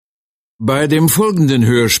Bei dem folgenden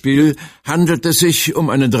Hörspiel handelt es sich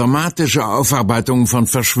um eine dramatische Aufarbeitung von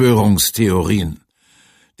Verschwörungstheorien.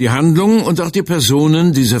 Die Handlung und auch die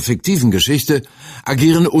Personen dieser fiktiven Geschichte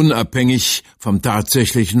agieren unabhängig vom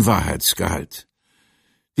tatsächlichen Wahrheitsgehalt.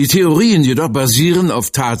 Die Theorien jedoch basieren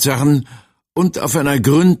auf Tatsachen und auf einer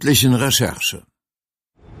gründlichen Recherche.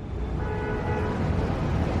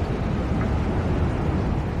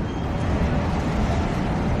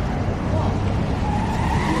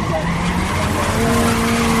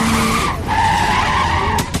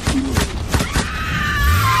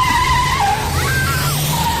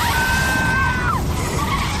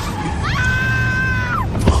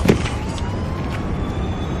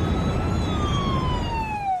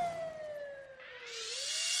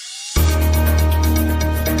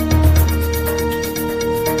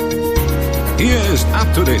 Hier ist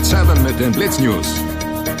Up-to-Date 7 mit den Blitz-News.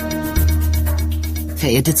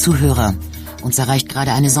 Verehrte Zuhörer, uns erreicht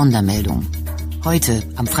gerade eine Sondermeldung. Heute,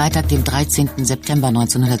 am Freitag, dem 13. September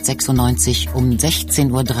 1996 um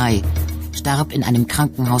 16:03 Uhr, starb in einem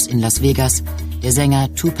Krankenhaus in Las Vegas der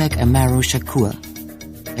Sänger Tupac Amaru Shakur.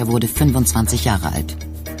 Er wurde 25 Jahre alt.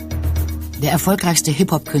 Der erfolgreichste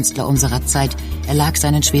Hip-Hop-Künstler unserer Zeit erlag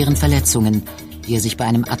seinen schweren Verletzungen, die er sich bei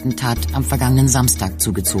einem Attentat am vergangenen Samstag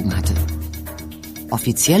zugezogen hatte.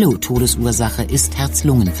 Offizielle Todesursache ist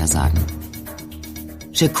Herz-Lungen-Versagen.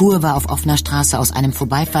 Shakur war auf offener Straße aus einem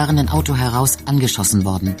vorbeifahrenden Auto heraus angeschossen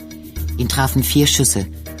worden. Ihn trafen 4 Schüsse,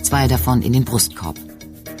 2 davon in den Brustkorb.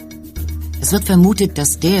 Es wird vermutet,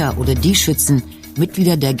 dass der oder die Schützen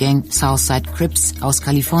Mitglieder der Gang Southside Crips aus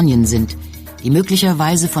Kalifornien sind, die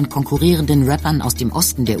möglicherweise von konkurrierenden Rappern aus dem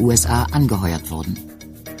Osten der USA angeheuert wurden.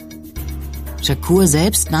 Shakur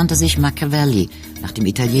selbst nannte sich Machiavelli, nach dem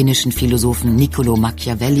italienischen Philosophen Niccolo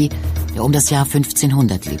Machiavelli, der um das Jahr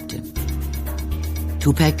 1500 lebte.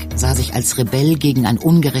 Tupac sah sich als Rebell gegen ein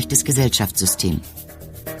ungerechtes Gesellschaftssystem.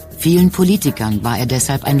 Vielen Politikern war er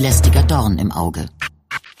deshalb ein lästiger Dorn im Auge.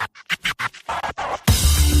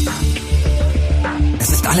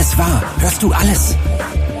 Es ist alles wahr. Hörst du alles?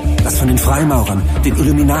 Das von den Freimaurern, den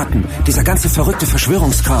Illuminaten, dieser ganze verrückte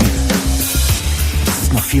Verschwörungskram. Das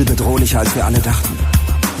ist noch viel bedrohlicher, als wir alle dachten.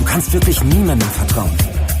 Du kannst wirklich niemandem vertrauen.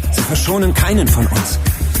 Sie verschonen keinen von uns.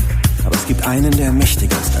 Aber es gibt einen, der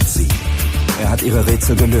mächtiger ist als sie. Er hat ihre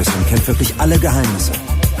Rätsel gelöst und kennt wirklich alle Geheimnisse.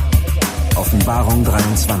 Offenbarung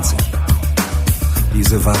 23.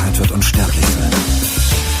 Diese Wahrheit wird unsterblich sein.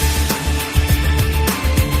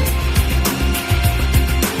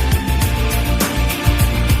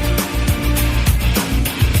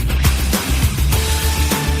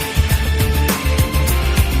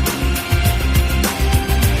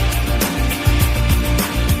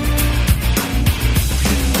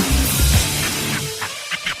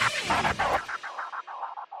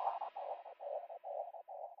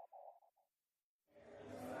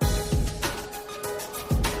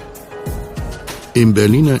 Im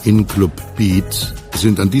Berliner Innclub Beat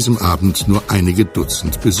sind an diesem Abend nur einige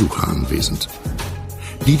Dutzend Besucher anwesend.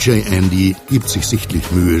 DJ Andy gibt sich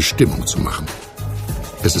sichtlich Mühe, Stimmung zu machen.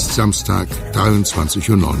 Es ist Samstag,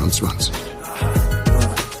 23:29 Uhr.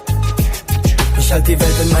 Ich halt die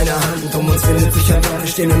Welt in meiner Hand, um uns findet sich ein Wand. Wir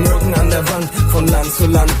stehen im Rücken an der Wand, von Land zu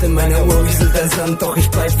Land. In meiner Uhr rieselt der Sand, doch ich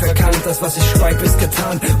bleib verkannt. Das, was ich schreib, ist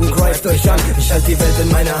getan und greift euch an. Ich halt die Welt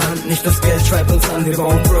in meiner Hand, nicht das Geld schreibt uns an. Wir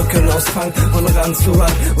bauen Brücken aus Fang, von Rand zu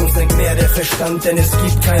Rand. Uns denkt mehr der Verstand, denn es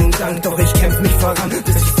gibt keinen Dank. Doch ich kämpf mich voran,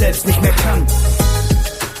 bis ich selbst nicht mehr kann.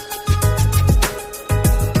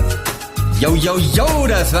 Yo, yo, yo,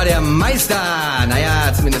 das war der Meister.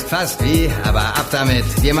 Naja, zumindest fast, wie? Aber ab damit.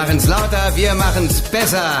 Wir machen's lauter, wir machen's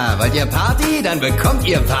besser. Wollt ihr Party? Dann bekommt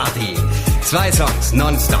ihr Party. 2 Songs,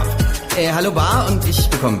 nonstop. Hallo Bar und ich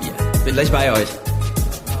bekomme Bier. Bin gleich bei euch.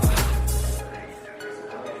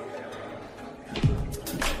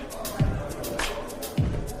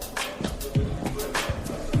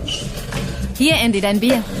 Hier, Andy, dein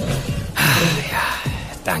Bier. Ja,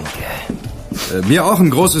 danke. Mir auch ein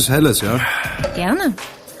großes Helles, ja? Gerne.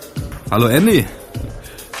 Hallo Andy.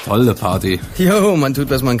 Tolle Party. Jo, man tut,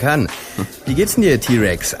 was man kann. Wie geht's denn dir,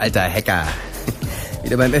 T-Rex, alter Hacker?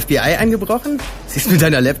 Wieder beim FBI eingebrochen? Siehst mit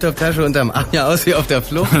deiner Laptoptasche unterm Arm ja aus wie auf der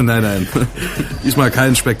Flucht? Nein. Diesmal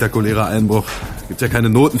kein spektakulärer Einbruch. Gibt ja keine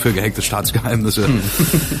Noten für gehackte Staatsgeheimnisse.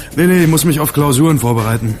 Nee, ich muss mich auf Klausuren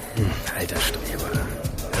vorbereiten. Alter Streber.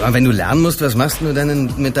 Aber wenn du lernen musst, was machst du denn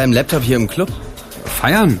mit deinem Laptop hier im Club?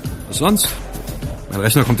 Feiern? Was sonst? Mein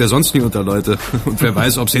Rechner kommt ja sonst nie unter Leute. Und wer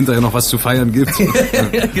weiß, ob es hinterher noch was zu feiern gibt.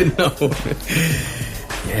 Ja, genau.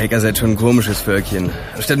 Ihr Hacker seid schon ein komisches Völkchen.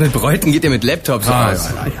 Statt mit Bräuten geht ihr mit Laptops aus.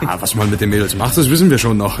 Ja, was man mit den Mädels macht, das wissen wir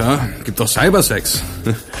schon noch. Ja? Gibt doch Cybersex.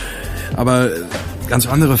 Aber Ganz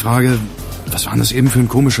andere Frage. Was war denn das eben für ein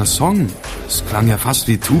komischer Song? Es klang ja fast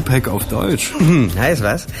wie Tupac auf Deutsch. Heißt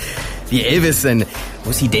was? Wie Elvis, wo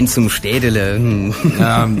ist sie denn zum Städele?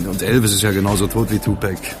 Ja, und Elvis ist ja genauso tot wie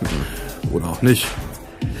Tupac. Oder auch nicht.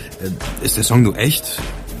 Ist der Song nur echt?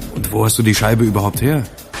 Und wo hast du die Scheibe überhaupt her?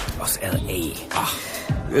 Aus L.A. Ach.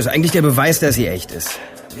 Das ist eigentlich der Beweis, dass sie echt ist.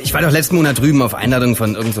 Ich war doch letzten Monat drüben auf Einladung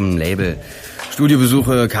von irgendeinem Label.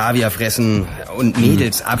 Studiobesuche, Kaviar fressen und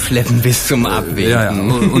Mädels abschleppen bis zum Abwinken. Ja.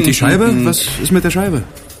 Und die Scheibe? Was ist mit der Scheibe?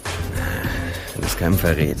 Wenn du es keinem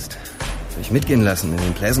verrätst. Hab ich mitgehen lassen in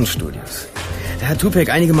den Pleasant Studios. Da hat Tupac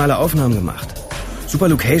einige Male Aufnahmen gemacht. Super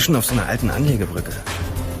Location auf so einer alten Anlegebrücke.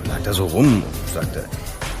 Lag da so rum und sagte,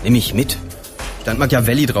 nimm mich mit. Stand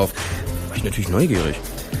Machiavelli drauf. War ich natürlich neugierig.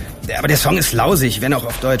 Aber der Song ist lausig, wenn auch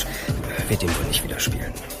auf Deutsch. Wird dem wohl nicht wieder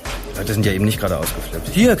spielen. Die Leute sind ja eben nicht gerade ausgeflippt.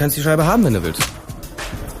 Hier, kannst die Scheibe haben, wenn du willst.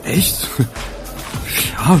 Echt?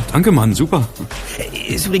 Ja, danke, Mann, super.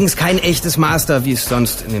 Ist übrigens kein echtes Master, wie es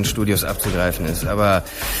sonst in den Studios abzugreifen ist. Aber,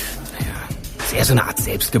 naja, ist eher so eine Art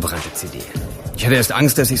selbstgebrannte CD. Ich hatte erst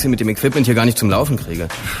Angst, dass ich sie mit dem Equipment hier gar nicht zum Laufen kriege.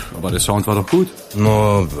 Aber der Sound war doch gut.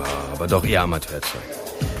 No, aber doch eher Amateurzeug.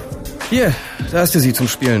 Hier, da hast du sie zum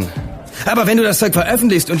Spielen. Aber wenn du das Zeug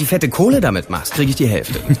veröffentlichst und die fette Kohle damit machst, kriege ich die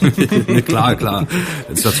Hälfte. Klar, wenn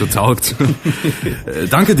es dazu taugt.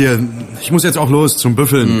 Danke dir. Ich muss jetzt auch los zum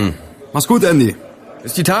Büffeln. Mach's gut, Andy.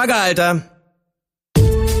 Bis die Tage, Alter.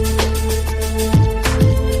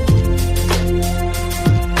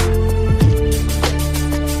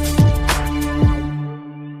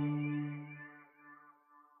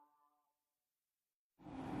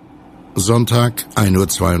 Sonntag,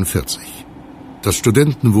 1:42 Uhr. Das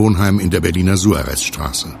Studentenwohnheim in der Berliner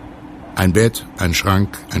Suarezstraße. Ein Bett, ein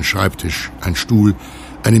Schrank, ein Schreibtisch, ein Stuhl,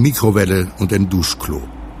 eine Mikrowelle und ein Duschklo.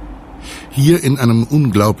 Hier in einem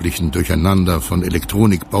unglaublichen Durcheinander von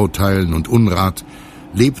Elektronikbauteilen und Unrat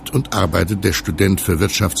lebt und arbeitet der Student für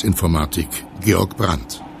Wirtschaftsinformatik Georg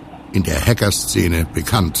Brandt, in der Hackerszene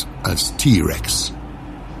bekannt als T-Rex.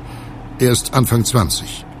 Er ist Anfang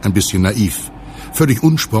 20, ein bisschen naiv, völlig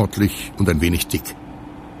unsportlich und ein wenig dick.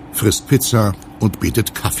 Frisst Pizza und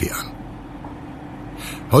bietet Kaffee an.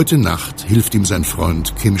 Heute Nacht hilft ihm sein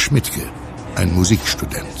Freund Kim Schmidtke, ein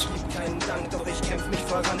Musikstudent.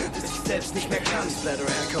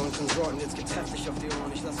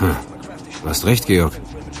 Du hast recht, Georg.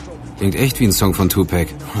 Klingt echt wie ein Song von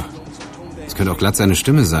Tupac. Es könnte auch glatt seine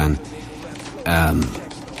Stimme sein.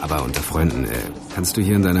 Aber unter Freunden, kannst du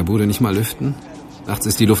hier in deiner Bude nicht mal lüften? Nachts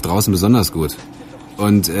ist die Luft draußen besonders gut.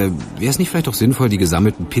 Und wäre es nicht vielleicht auch sinnvoll, die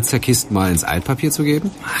gesammelten Pizzakisten mal ins Altpapier zu geben?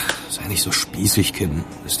 Ach, sei nicht so spießig, Kim.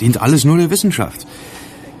 Es dient alles nur der Wissenschaft.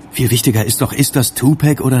 Viel wichtiger ist doch, ist das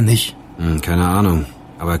Tupac oder nicht? Keine Ahnung,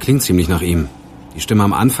 aber klingt ziemlich nach ihm. Die Stimme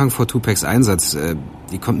am Anfang vor Tupacs Einsatz,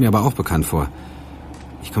 die kommt mir aber auch bekannt vor.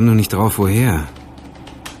 Ich komme nur nicht drauf, woher.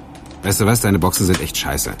 Weißt du was, deine Boxen sind echt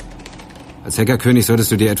scheiße. Als Hackerkönig solltest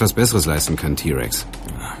du dir etwas Besseres leisten können, T-Rex.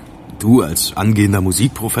 Du als angehender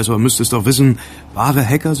Musikprofessor müsstest doch wissen, wahre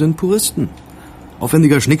Hacker sind Puristen.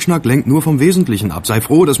 Aufwendiger Schnickschnack lenkt nur vom Wesentlichen ab. Sei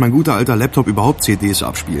froh, dass mein guter alter Laptop überhaupt CDs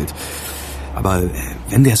abspielt. Aber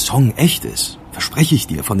wenn der Song echt ist, verspreche ich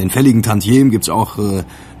dir, von den fälligen Tantiemen gibt's auch einen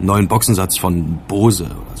neuen Boxensatz von Bose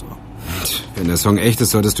oder so. Wenn der Song echt ist,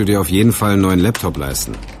 solltest du dir auf jeden Fall einen neuen Laptop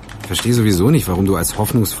leisten. Ich verstehe sowieso nicht, warum du als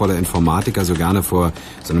hoffnungsvoller Informatiker so gerne vor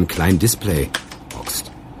so einem kleinen Display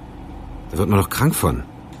boxt. Da wird man doch krank von.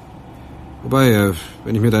 Wobei,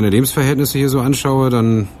 wenn ich mir deine Lebensverhältnisse hier so anschaue,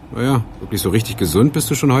 dann, naja, wirklich so richtig gesund bist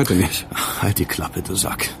du schon heute nicht. Ach, halt die Klappe, du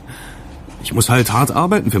Sack. Ich muss halt hart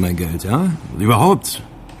arbeiten für mein Geld, ja? Und überhaupt.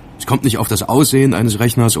 Es kommt nicht auf das Aussehen eines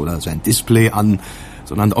Rechners oder sein Display an,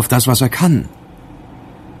 sondern auf das, was er kann.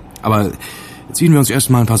 Aber jetzt ziehen wir uns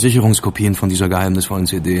erstmal ein paar Sicherungskopien von dieser geheimnisvollen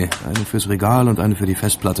CD. Eine fürs Regal und eine für die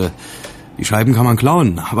Festplatte. Die Scheiben kann man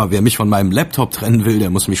klauen, aber wer mich von meinem Laptop trennen will, der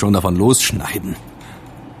muss mich schon davon losschneiden.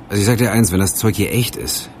 Also ich sag dir eins, wenn das Zeug hier echt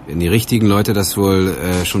ist, werden die richtigen Leute das wohl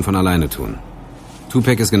schon von alleine tun.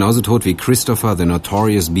 Tupac ist genauso tot wie Christopher the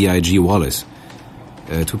Notorious B.I.G. Wallace.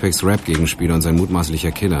 Tupacs Rap-Gegenspieler und sein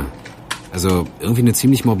mutmaßlicher Killer. Also irgendwie eine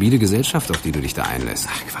ziemlich morbide Gesellschaft, auf die du dich da einlässt.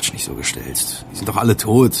 Ach, Quatsch, nicht so gestellt. Die sind doch alle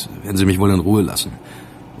tot, werden sie mich wohl in Ruhe lassen.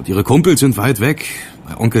 Und ihre Kumpels sind weit weg,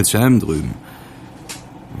 bei Onkel Sam drüben.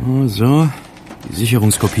 So, die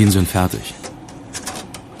Sicherungskopien sind fertig.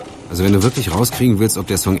 Also wenn du wirklich rauskriegen willst, ob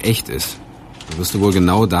der Song echt ist, dann wirst du wohl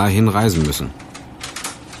genau dahin reisen müssen.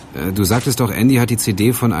 Du sagtest doch, Andy hat die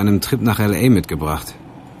CD von einem Trip nach L.A. mitgebracht.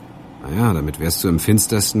 Naja, damit wärst du im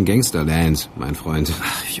finstersten Gangsterland, mein Freund.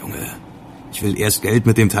 Ach, Junge, ich will erst Geld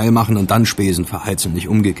mit dem Teil machen und dann Spesen verheizen, nicht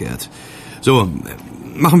umgekehrt. So,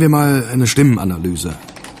 machen wir mal eine Stimmenanalyse.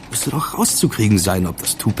 Müsste doch rauszukriegen sein, ob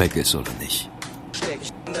das Tupac ist oder nicht.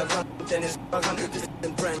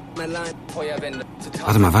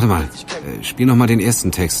 Warte mal. Spiel noch mal den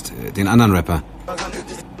ersten Text, den anderen Rapper.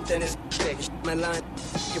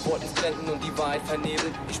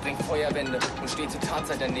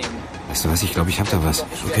 Weißt du was, ich glaube, ich hab da was.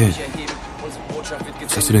 Okay.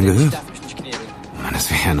 Was hast du denn gehört? Mann,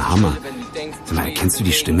 das wäre ja ein Hammer. Sag mal, kennst du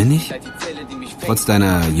die Stimme nicht? Trotz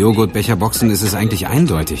deiner Joghurtbecherboxen ist es eigentlich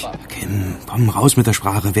eindeutig. Kim, komm raus mit der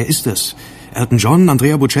Sprache. Wer ist es? Elton John,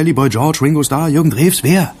 Andrea Bocelli, Boy George, Ringo Starr, Jürgen Drews,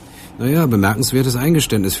 wer? Naja, bemerkenswertes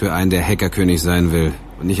Eingeständnis für einen, der Hackerkönig sein will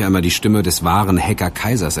und nicht einmal die Stimme des wahren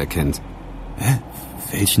Hacker-Kaisers erkennt. Hä?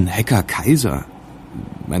 Welchen Hacker-Kaiser?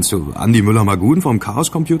 Meinst du Andi Müller-Magun vom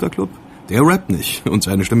Chaos Computer Club? Der rappt nicht und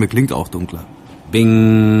seine Stimme klingt auch dunkler.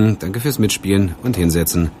 Bing, danke fürs Mitspielen und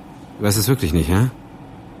hinsetzen. Du weißt es wirklich nicht, ja?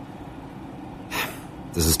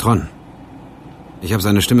 Das ist Tron. Ich habe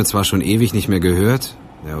seine Stimme zwar schon ewig nicht mehr gehört,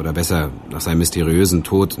 ja, oder besser, nach seinem mysteriösen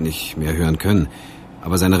Tod nicht mehr hören können,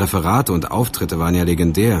 aber seine Referate und Auftritte waren ja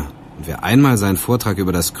legendär. Und wer einmal seinen Vortrag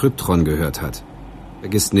über das Kryptron gehört hat,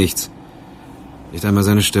 vergisst nichts. Nicht einmal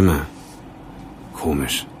seine Stimme.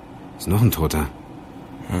 Komisch. Ist noch ein Toter.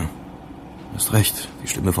 Ja, hast recht. Die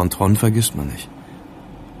Stimme von Tron vergisst man nicht.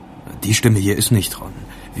 Die Stimme hier ist nicht Tron.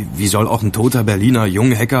 Wie soll auch ein toter Berliner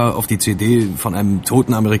Junghacker auf die CD von einem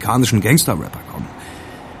toten amerikanischen Gangster-Rapper kommen?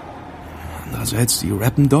 Andererseits, die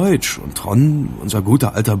rappen Deutsch. Und Tron, unser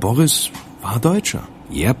guter alter Boris, war Deutscher.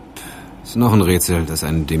 Yep. Ist noch ein Rätsel, das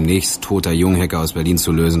ein demnächst toter Junghacker aus Berlin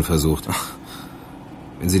zu lösen versucht. Ach.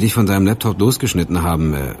 Wenn sie dich von deinem Laptop losgeschnitten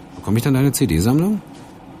haben, bekomme ich dann deine CD-Sammlung?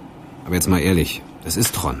 Aber jetzt mal ehrlich, das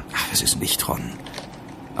ist Tron. Ach, es ist nicht Tron.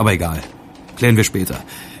 Aber egal. Klären wir später.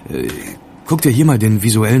 Guck dir hier mal den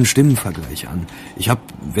visuellen Stimmenvergleich an. Ich habe,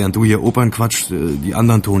 während du hier Opern quatscht, die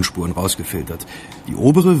anderen Tonspuren rausgefiltert. Die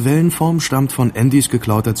obere Wellenform stammt von Andys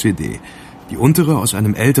geklauter CD. Die untere aus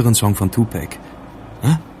einem älteren Song von Tupac.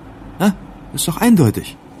 Hä? Hä? Ist doch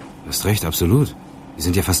eindeutig. Du hast recht, absolut. Die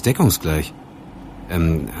sind ja fast deckungsgleich.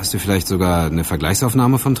 Hast du vielleicht sogar eine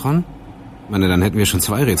Vergleichsaufnahme von Tron? Ich meine, dann hätten wir schon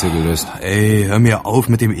 2 Rätsel gelöst. Ey, hör mir auf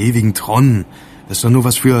mit dem ewigen Tron. Das ist doch nur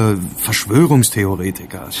was für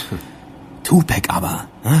Verschwörungstheoretiker. Tupac aber,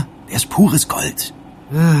 der ist pures Gold.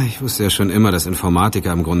 Ja, ich wusste ja schon immer, dass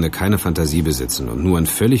Informatiker im Grunde keine Fantasie besitzen und nur an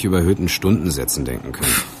völlig überhöhten Stundensätzen denken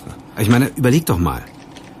können. Ich meine, überleg doch mal.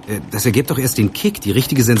 Das ergibt doch erst den Kick, die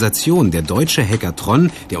richtige Sensation. Der deutsche Hacker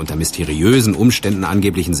Tron, der unter mysteriösen Umständen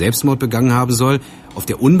angeblich einen Selbstmord begangen haben soll, auf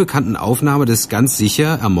der unbekannten Aufnahme des ganz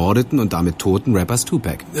sicher ermordeten und damit toten Rappers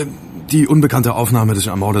Tupac. Die unbekannte Aufnahme des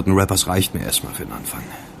ermordeten Rappers reicht mir erstmal für den Anfang.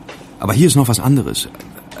 Aber hier ist noch was anderes.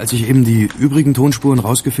 Als ich eben die übrigen Tonspuren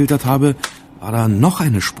rausgefiltert habe, war da noch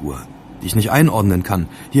eine Spur, die ich nicht einordnen kann.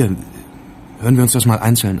 Hier, hören wir uns das mal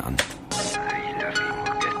einzeln an.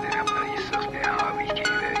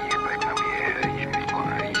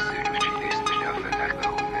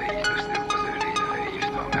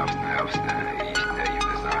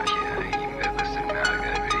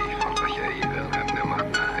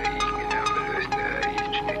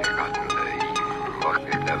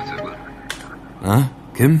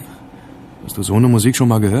 Kim, hast du so eine Musik schon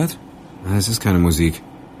mal gehört? Es ist keine Musik.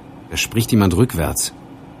 Da spricht jemand rückwärts.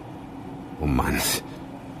 Oh Mann.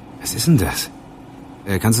 Was ist denn das?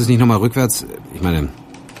 Kannst du es nicht nochmal rückwärts, ich meine,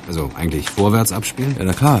 also eigentlich vorwärts abspielen? Ja,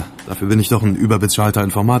 na klar. Dafür bin ich doch ein überbezahlter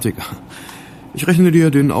Informatiker. Ich rechne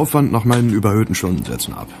dir den Aufwand nach meinen überhöhten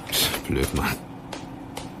Stundensätzen ab. Blöd, Mann.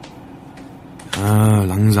 Ah,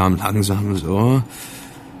 langsam, so.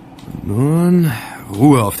 Und nun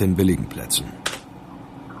Ruhe auf den billigen Plätzen.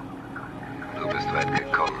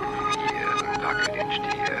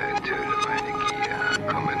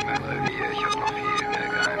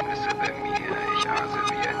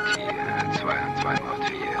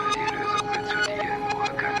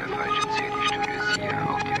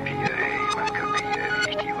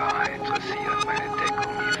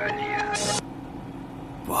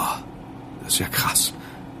 Das ist ja krass.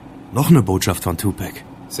 Noch eine Botschaft von Tupac.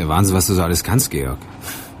 Ist ja Wahnsinn, was du so alles kannst, Georg.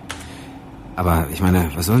 Aber ich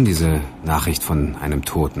meine, was soll denn diese Nachricht von einem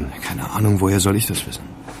Toten? Keine Ahnung, woher soll ich das wissen?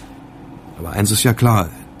 Aber eins ist ja klar.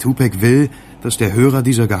 Tupac will, dass der Hörer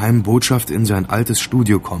dieser geheimen Botschaft in sein altes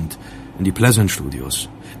Studio kommt. In die Pleasant Studios.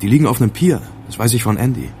 Die liegen auf einem Pier. Das weiß ich von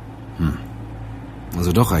Andy.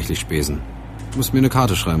 Also doch reichlich Spesen. Du musst mir eine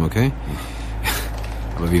Karte schreiben, okay?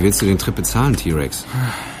 Aber wie willst du den Trip bezahlen, T-Rex?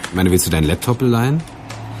 Ich meine, willst du deinen Laptop beleihen?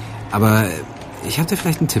 Aber ich habe dir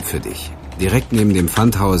vielleicht einen Tipp für dich. Direkt neben dem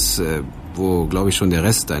Pfandhaus, wo, glaube ich, schon der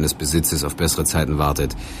Rest deines Besitzes auf bessere Zeiten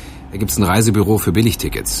wartet, da gibt's ein Reisebüro für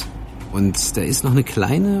Billigtickets. Und da ist noch eine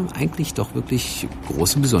kleine, eigentlich doch wirklich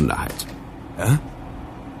große Besonderheit. Ja?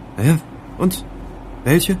 Ja, und?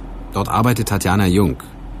 Welche? Dort arbeitet Tatjana Jung.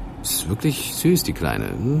 Ist wirklich süß, die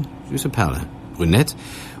Kleine. Süße Perle. Brünett.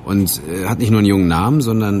 Und hat nicht nur einen jungen Namen,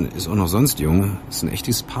 sondern ist auch noch sonst jung. Ist ein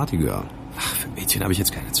echtes Partygirl. Ach, für Mädchen habe ich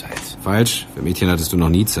jetzt keine Zeit. Falsch, für Mädchen hattest du noch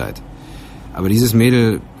nie Zeit. Aber dieses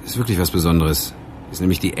Mädel ist wirklich was Besonderes. Ist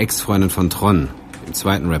nämlich die Ex-Freundin von Tron, dem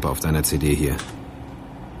zweiten Rapper auf deiner CD hier.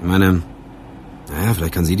 Ich meine, naja,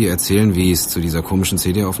 vielleicht kann sie dir erzählen, wie es zu dieser komischen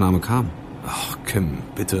CD-Aufnahme kam. Ach, Kim,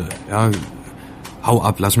 bitte. Ja, hau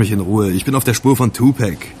ab, lass mich in Ruhe. Ich bin auf der Spur von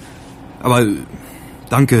Tupac. Aber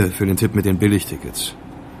danke für den Tipp mit den Billigtickets.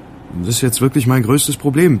 Das ist jetzt wirklich mein größtes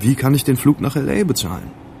Problem. Wie kann ich den Flug nach L.A. bezahlen?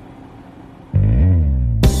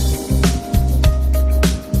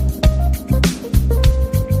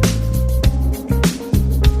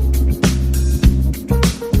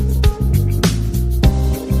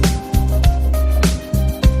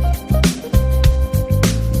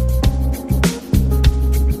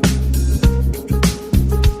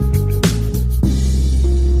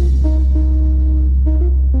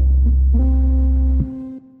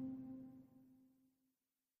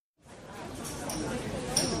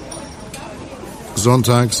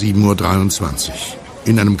 Sonntag 7:23 Uhr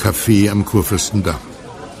in einem Café am Kurfürstendamm.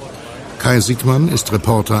 Kai Siegmann ist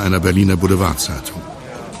Reporter einer Berliner Boulevardzeitung.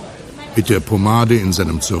 Mit der Pomade in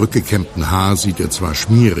seinem zurückgekämmten Haar sieht er zwar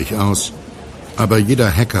schmierig aus, aber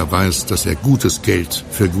jeder Hacker weiß, dass er gutes Geld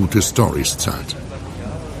für gute Storys zahlt.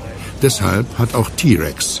 Deshalb hat auch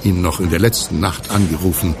T-Rex ihn noch in der letzten Nacht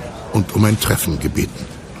angerufen und um ein Treffen gebeten.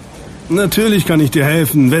 Natürlich kann ich dir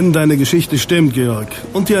helfen, wenn deine Geschichte stimmt, Georg.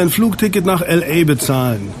 Und dir ein Flugticket nach L.A.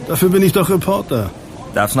 bezahlen. Dafür bin ich doch Reporter.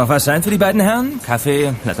 Darf's noch was sein für die beiden Herren?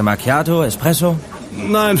 Kaffee, Latte Macchiato, Espresso?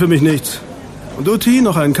 Nein, für mich nichts. Und du, T,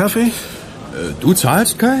 noch einen Kaffee? Du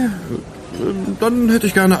zahlst, Kai? Dann hätte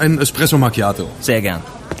ich gerne einen Espresso Macchiato. Sehr gern.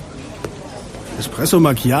 Espresso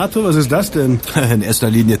Macchiato? Was ist das denn? In erster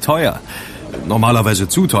Linie teuer. Normalerweise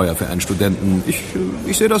zu teuer für einen Studenten.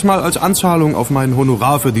 Ich sehe das mal als Anzahlung auf mein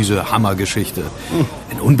Honorar für diese Hammergeschichte.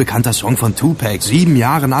 Ein unbekannter Song von Tupac, 7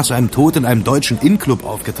 Jahre nach seinem Tod in einem deutschen In-Club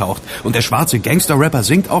aufgetaucht. Und der schwarze Gangster-Rapper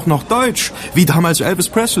singt auch noch Deutsch, wie damals Elvis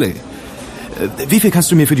Presley. Wie viel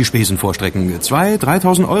kannst du mir für die Spesen vorstrecken? 2.000,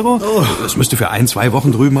 3.000 Euro? Oh. Das müsste für 1-2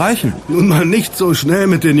 Wochen drüben reichen. Nun mal nicht so schnell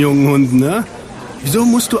mit den jungen Hunden, ne? Wieso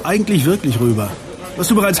musst du eigentlich wirklich rüber? Was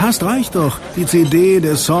du bereits hast, reicht doch. Die CD,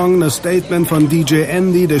 der Song, das Statement von DJ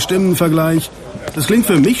Andy, der Stimmenvergleich. Das klingt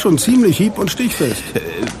für mich schon ziemlich hieb- und stichfest.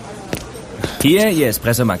 Hier, Ihr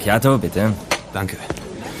Espresso Macchiato, bitte. Danke.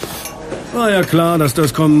 War ja klar, dass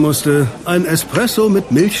das kommen musste. Ein Espresso mit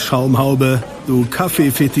Milchschaumhaube. Du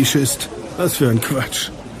Kaffeefetischist. Was für ein Quatsch.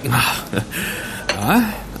 Ja,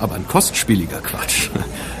 aber ein kostspieliger Quatsch.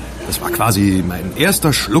 Das war quasi mein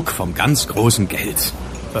erster Schluck vom ganz großen Geld.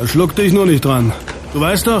 Verschluck dich nur nicht dran. Du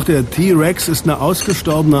weißt doch, der T-Rex ist eine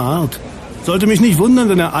ausgestorbene Art. Sollte mich nicht wundern,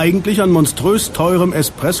 wenn er eigentlich an monströs teurem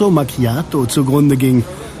Espresso Macchiato zugrunde ging.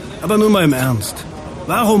 Aber nur mal im Ernst.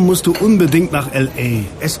 Warum musst du unbedingt nach L.A.?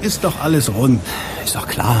 Es ist doch alles rund. Ist doch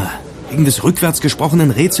klar. Wegen des rückwärts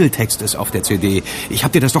gesprochenen Rätseltextes auf der CD. Ich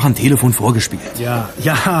hab dir das doch am Telefon vorgespielt. Ja,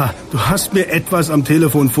 du hast mir etwas am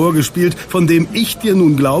Telefon vorgespielt, von dem ich dir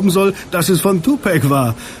nun glauben soll, dass es von Tupac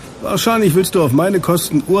war. Wahrscheinlich willst du auf meine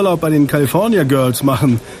Kosten Urlaub bei den California Girls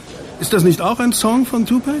machen. Ist das nicht auch ein Song von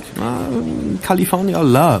Tupac? California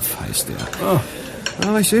Love heißt er.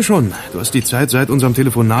 Aber ich sehe schon, du hast die Zeit seit unserem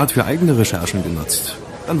Telefonat für eigene Recherchen genutzt.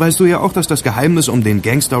 Dann weißt du ja auch, dass das Geheimnis um den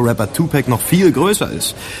Gangster-Rapper Tupac noch viel größer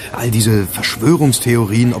ist. All diese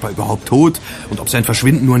Verschwörungstheorien, ob er überhaupt tot und ob sein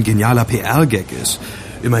Verschwinden nur ein genialer PR-Gag ist.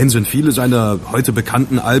 Immerhin sind viele seiner heute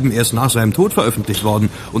bekannten Alben erst nach seinem Tod veröffentlicht worden.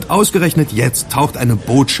 Und ausgerechnet jetzt taucht eine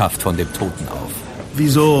Botschaft von dem Toten auf.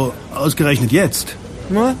 Wieso ausgerechnet jetzt?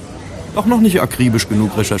 Na, doch noch nicht akribisch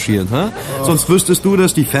genug recherchiert, hä? Sonst wüsstest du,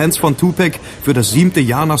 dass die Fans von Tupac für das 7.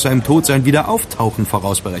 Jahr nach seinem Tod sein Wiederauftauchen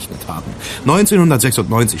vorausberechnet haben.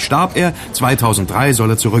 1996 starb er, 2003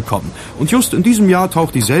 soll er zurückkommen. Und just in diesem Jahr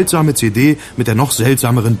taucht die seltsame CD mit der noch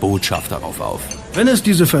seltsameren Botschaft darauf auf. Wenn es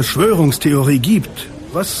diese Verschwörungstheorie gibt,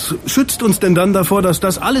 was schützt uns denn dann davor, dass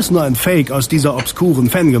das alles nur ein Fake aus dieser obskuren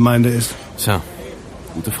Fangemeinde ist? Tja,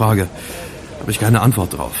 gute Frage. Habe ich keine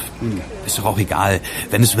Antwort drauf. Ist doch auch egal.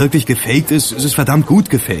 Wenn es wirklich gefaked ist, ist es verdammt gut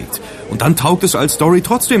gefaked. Und dann taugt es als Story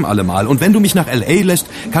trotzdem allemal. Und wenn du mich nach L.A. lässt,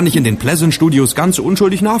 kann ich in den Pleasant Studios ganz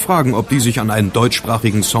unschuldig nachfragen, ob die sich an einen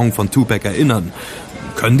deutschsprachigen Song von Tupac erinnern.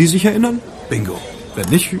 Können die sich erinnern? Bingo. Wenn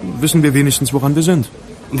nicht, wissen wir wenigstens, woran wir sind.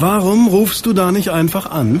 Warum rufst du da nicht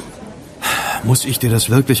einfach an? Muss ich dir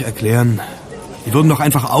das wirklich erklären? Die würden doch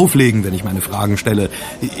einfach auflegen, wenn ich meine Fragen stelle.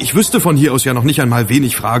 Ich wüsste von hier aus ja noch nicht einmal, wen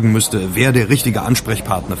ich fragen müsste, wer der richtige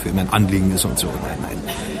Ansprechpartner für mein Anliegen ist und so. Nein.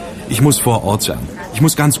 Ich muss vor Ort sein. Ich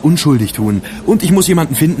muss ganz unschuldig tun. Und ich muss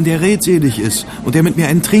jemanden finden, der redselig ist und der mit mir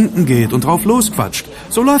ein Trinken geht und drauf losquatscht.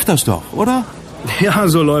 So läuft das doch, oder? Ja,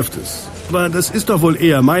 so läuft es. Aber das ist doch wohl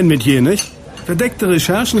eher mein Metier, nicht? Verdeckte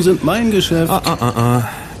Recherchen sind mein Geschäft.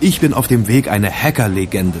 Ich bin auf dem Weg, eine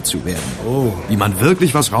Hacker-Legende zu werden. Oh. Wie man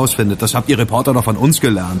wirklich was rausfindet, das habt ihr Reporter doch von uns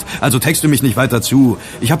gelernt. Also texte mich nicht weiter zu.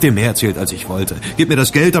 Ich hab dir mehr erzählt, als ich wollte. Gib mir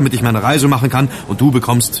das Geld, damit ich meine Reise machen kann und du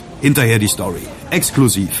bekommst hinterher die Story.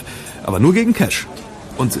 Exklusiv. Aber nur gegen Cash.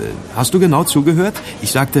 Und hast du genau zugehört?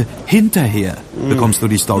 Ich sagte, hinterher bekommst du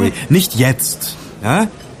die Story. Nicht jetzt. Ja?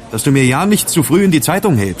 Dass du mir ja nicht zu früh in die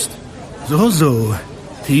Zeitung hebst. So.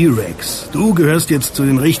 T-Rex, du gehörst jetzt zu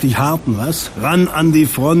den richtig Harten, was? Ran an die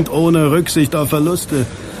Front ohne Rücksicht auf Verluste.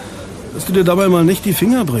 Dass du dir dabei mal nicht die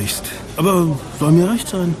Finger brichst. Aber soll mir recht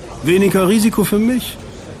sein. Weniger Risiko für mich.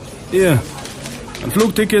 Hier, ein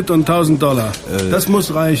Flugticket und $1.000. Das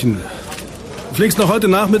muss reichen. Du fliegst noch heute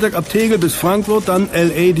Nachmittag ab Tegel bis Frankfurt, dann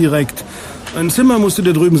L.A. direkt. Ein Zimmer musst du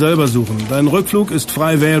dir drüben selber suchen. Dein Rückflug ist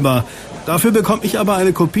frei wählbar. Dafür bekomme ich aber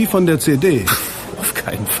eine Kopie von der CD. Auf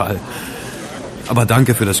keinen Fall. Aber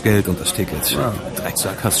danke für das Geld und das Ticket. Ja.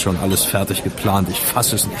 Drecksack, hast schon alles fertig geplant. Ich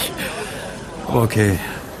fasse es nicht. Okay.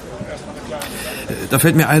 Da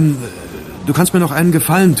fällt mir ein, du kannst mir noch einen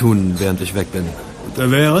Gefallen tun, während ich weg bin.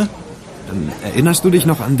 Der wäre? Erinnerst du dich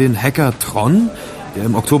noch an den Hacker Tron, der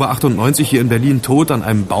im Oktober 98 hier in Berlin tot an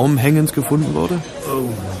einem Baum hängend gefunden wurde? Oh,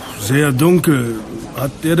 sehr dunkel.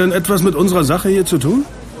 Hat der denn etwas mit unserer Sache hier zu tun?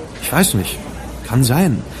 Ich weiß nicht. Kann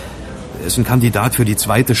sein. Er ist ein Kandidat für die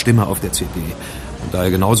zweite Stimme auf der CD. Und da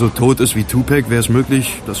er genauso tot ist wie Tupac, wäre es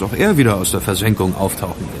möglich, dass auch er wieder aus der Versenkung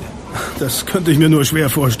auftauchen will. Das könnte ich mir nur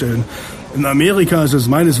schwer vorstellen. In Amerika ist es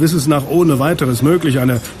meines Wissens nach ohne weiteres möglich,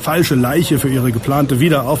 eine falsche Leiche für ihre geplante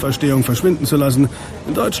Wiederauferstehung verschwinden zu lassen.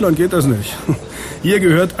 In Deutschland geht das nicht. Hier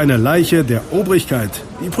gehört eine Leiche der Obrigkeit.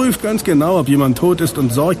 Die prüft ganz genau, ob jemand tot ist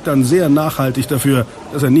und sorgt dann sehr nachhaltig dafür,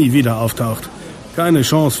 dass er nie wieder auftaucht. Keine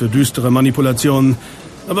Chance für düstere Manipulationen.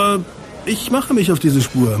 Aber ich mache mich auf diese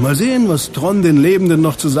Spur. Mal sehen, was Tron den Lebenden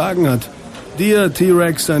noch zu sagen hat. Dir,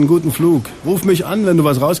 T-Rex, einen guten Flug. Ruf mich an, wenn du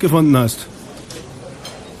was rausgefunden hast.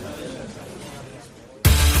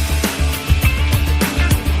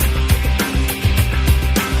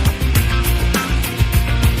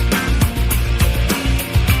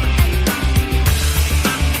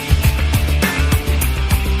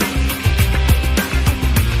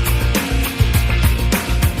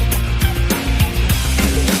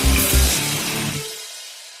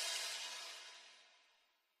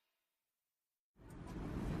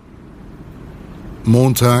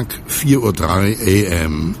 Montag, 4:03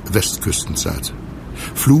 a.m. Westküstenzeit.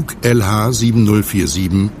 Flug LH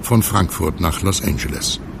 7047 von Frankfurt nach Los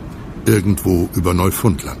Angeles. Irgendwo über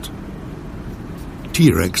Neufundland.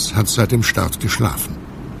 T-Rex hat seit dem Start geschlafen.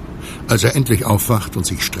 Als er endlich aufwacht und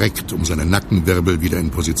sich streckt, um seine Nackenwirbel wieder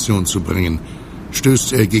in Position zu bringen,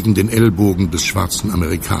 stößt er gegen den Ellbogen des schwarzen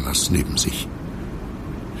Amerikaners neben sich.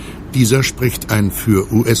 Dieser spricht ein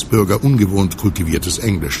für US-Bürger ungewohnt kultiviertes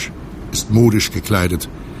Englisch, ist modisch gekleidet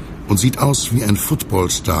und sieht aus wie ein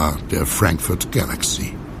Footballstar der Frankfurt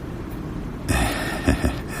Galaxy.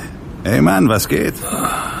 Hey Mann, was geht?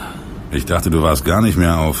 Ich dachte, du warst gar nicht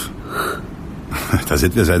mehr auf. Da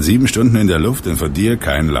sind wir seit 7 Stunden in der Luft und von dir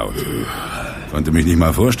kein Laut. Konnte mich nicht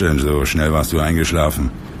mal vorstellen, so schnell warst du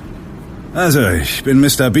eingeschlafen. Also, ich bin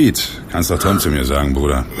Mr. Beat. Kannst doch Tom zu mir sagen,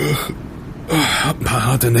 Bruder. Hab ein paar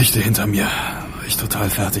harte Nächte hinter mir. War ich total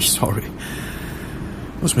fertig, sorry.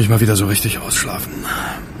 Muss mich mal wieder so richtig ausschlafen.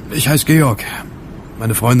 Ich heiße Georg.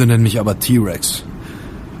 Meine Freunde nennen mich aber T-Rex.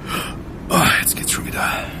 Oh, jetzt geht's schon wieder.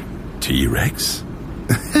 T-Rex?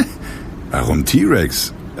 Warum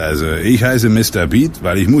T-Rex? Also, ich heiße Mr. Beat,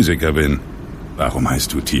 weil ich Musiker bin. Warum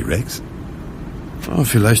heißt du T-Rex? Oh,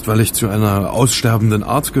 vielleicht, weil ich zu einer aussterbenden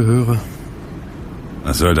Art gehöre.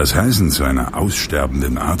 Was soll das heißen, zu einer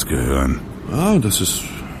aussterbenden Art gehören? Ah, dass es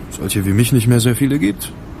solche wie mich nicht mehr sehr viele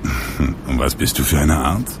gibt. Und was bist du für eine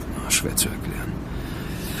Art? Schwer zu erklären.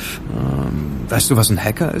 Weißt du, was ein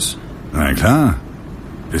Hacker ist? Na klar.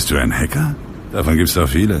 Bist du ein Hacker? Davon gibt's doch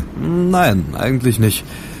viele. Nein, eigentlich nicht.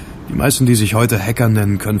 Die meisten, die sich heute Hacker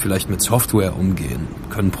nennen, können vielleicht mit Software umgehen,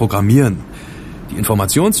 können programmieren. Die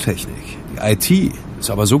Informationstechnik, die IT, ist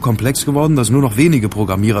aber so komplex geworden, dass nur noch wenige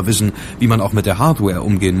Programmierer wissen, wie man auch mit der Hardware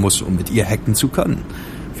umgehen muss, um mit ihr hacken zu können.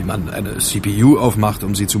 Wie man eine CPU aufmacht,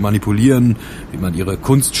 um sie zu manipulieren, wie man ihre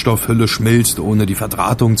Kunststoffhülle schmilzt, ohne die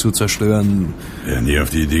Verdrahtung zu zerstören. Wäre nie auf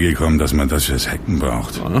die Idee gekommen, dass man das fürs Hacken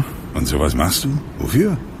braucht. Ja. Und sowas machst du?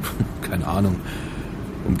 Wofür? Keine Ahnung.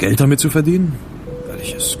 Um Geld damit zu verdienen? Weil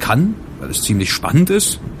ich es kann? Weil es ziemlich spannend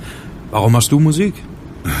ist? Warum machst du Musik?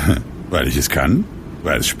 Weil ich es kann,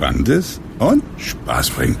 weil es spannend ist und Spaß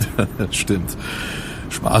bringt. Stimmt.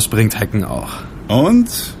 Spaß bringt Hacken auch. Und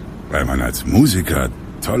weil man als Musiker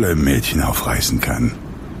tolle Mädchen aufreißen kann.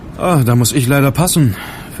 Ah, da muss ich leider passen.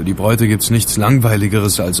 Für die Bräute gibt's nichts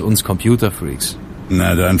Langweiligeres als uns Computerfreaks.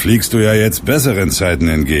 Na, dann fliegst du ja jetzt besseren Zeiten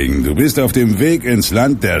entgegen. Du bist auf dem Weg ins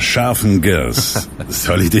Land der scharfen Girls.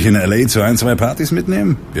 Soll ich dich in L.A. zu 1-2 Partys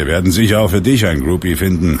mitnehmen? Wir werden sicher auch für dich ein Groupie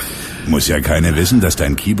finden. Muss ja keine wissen, dass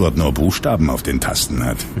dein Keyboard nur Buchstaben auf den Tasten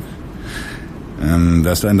hat.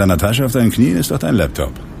 Das da in deiner Tasche auf deinen Knien ist doch dein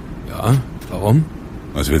Laptop. Ja, warum?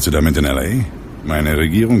 Was willst du damit in L.A.? Meine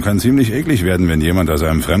Regierung kann ziemlich eklig werden, wenn jemand aus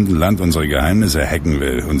einem fremden Land unsere Geheimnisse hacken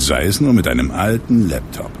will. Und sei es nur mit einem alten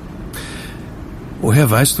Laptop.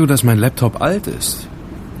 Woher weißt du, dass mein Laptop alt ist?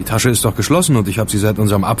 Die Tasche ist doch geschlossen und ich habe sie seit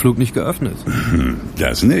unserem Abflug nicht geöffnet.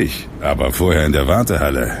 Das nicht, aber vorher in der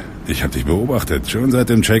Wartehalle. Ich habe dich beobachtet, schon seit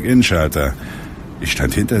dem Check-in-Schalter. Ich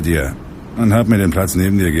stand hinter dir und habe mir den Platz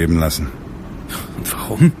neben dir geben lassen. Und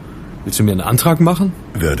warum? Willst du mir einen Antrag machen?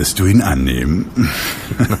 Würdest du ihn annehmen?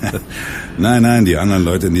 Nein, die anderen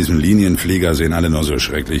Leute in diesem Linienflieger sehen alle nur so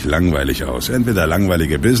schrecklich langweilig aus. Entweder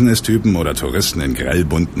langweilige Business-Typen oder Touristen in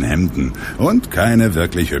grellbunten Hemden. Und keine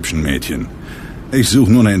wirklich hübschen Mädchen. Ich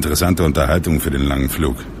suche nur eine interessante Unterhaltung für den langen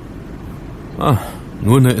Flug. Ah,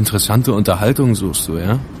 nur eine interessante Unterhaltung suchst du,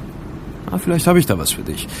 ja? Ah, vielleicht habe ich da was für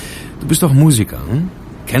dich. Du bist doch Musiker, hm?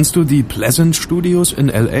 Kennst du die Pleasant Studios in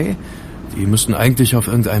L.A.? Die müssten eigentlich auf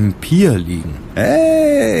irgendeinem Pier liegen.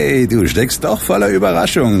 Hey, du steckst doch voller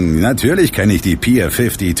Überraschungen. Natürlich kenne ich die Pier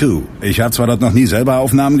 52. Ich habe zwar dort noch nie selber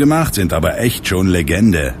Aufnahmen gemacht, sind aber echt schon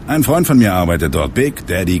Legende. Ein Freund von mir arbeitet dort, Big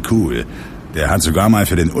Daddy Cool. Der hat sogar mal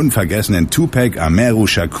für den unvergessenen Tupac Ameru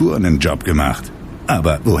Shakur einen Job gemacht.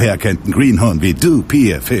 Aber woher kennt ein Greenhorn wie du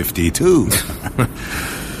Pier 52?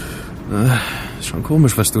 Ist schon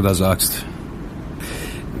komisch, was du da sagst.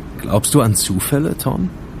 Glaubst du an Zufälle, Tom?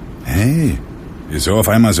 Hey, wieso auf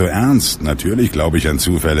einmal so ernst? Natürlich glaube ich an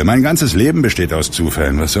Zufälle. Mein ganzes Leben besteht aus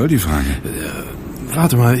Zufällen. Was soll die Frage?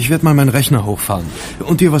 Warte mal, ich werde mal meinen Rechner hochfahren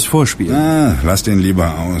und dir was vorspielen. Lass den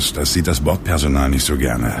lieber aus. Das sieht das Bordpersonal nicht so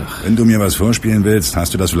gerne. Wenn du mir was vorspielen willst,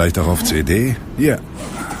 hast du das vielleicht auch auf CD? Hier,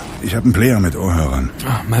 ich habe einen Player mit Ohrhörern.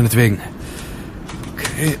 Meinetwegen.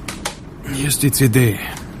 Okay, hier ist die CD.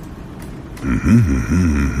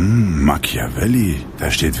 Machiavelli.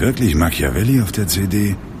 Da steht wirklich Machiavelli auf der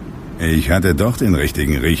CD. Ich hatte doch den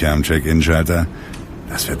richtigen Riecher am Check-in-Schalter.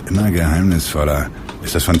 Das wird immer geheimnisvoller.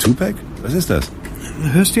 Ist das von Tupac? Was ist das?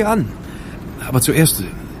 Hörst dir an. Aber zuerst,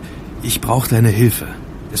 ich brauche deine Hilfe.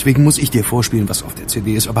 Deswegen muss ich dir vorspielen, was auf der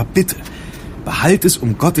CD ist. Aber bitte, behalt es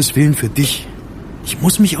um Gottes Willen für dich. Ich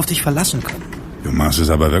muss mich auf dich verlassen können. Du machst es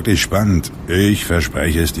aber wirklich spannend. Ich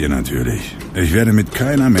verspreche es dir natürlich. Ich werde mit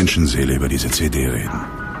keiner Menschenseele über diese CD reden.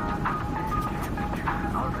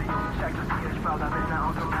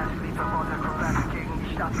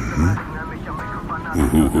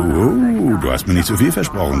 Du hast mir nicht so viel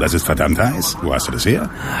versprochen. Das ist verdammt heiß. Wo hast du das her?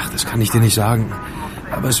 Ach, das kann ich dir nicht sagen.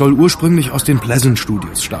 Aber es soll ursprünglich aus den Pleasant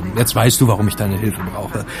Studios stammen. Jetzt weißt du, warum ich deine Hilfe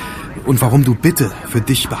brauche. Und warum du bitte für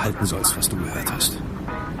dich behalten sollst, was du gehört hast.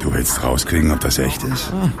 Du willst rauskriegen, ob das echt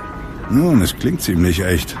ist? Nun, es klingt ziemlich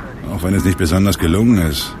echt. Auch wenn es nicht besonders gelungen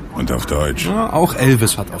ist. Und auf Deutsch. Ja, auch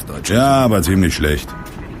Elvis hat auf Deutsch. Ja, aber ziemlich schlecht.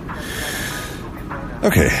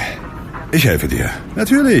 Okay, ich helfe dir.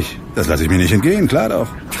 Natürlich. Das lasse ich mir nicht entgehen, klar doch.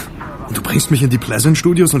 Und du bringst mich in die Pleasant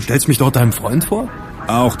Studios und stellst mich dort deinem Freund vor?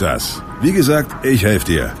 Auch das. Wie gesagt, ich helfe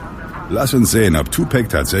dir. Lass uns sehen, ob Tupac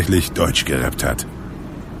tatsächlich Deutsch gerappt hat.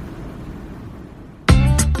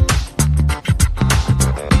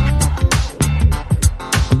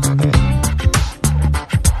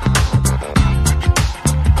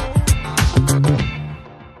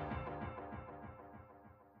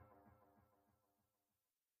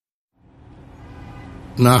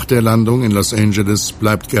 Nach der Landung in Los Angeles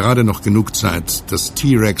bleibt gerade noch genug Zeit, dass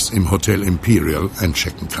T-Rex im Hotel Imperial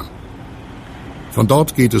einchecken kann. Von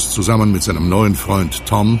dort geht es zusammen mit seinem neuen Freund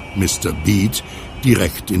Tom, Mr. Beat,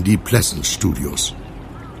 direkt in die Pleasant Studios.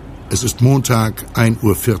 Es ist Montag,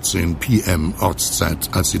 1:14 Uhr p.m.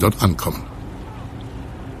 Ortszeit, als sie dort ankommen.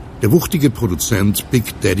 Der wuchtige Produzent Big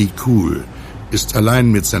Daddy Cool ist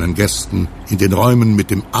allein mit seinen Gästen in den Räumen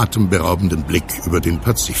mit dem atemberaubenden Blick über den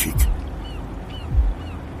Pazifik.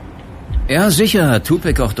 Ja, sicher hat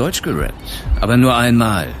Tupac auch Deutsch gerappt, aber nur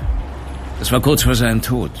einmal. Das war kurz vor seinem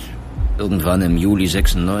Tod. Irgendwann im Juli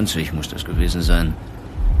 96 muss das gewesen sein.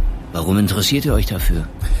 Warum interessiert ihr euch dafür?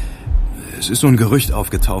 Es ist so ein Gerücht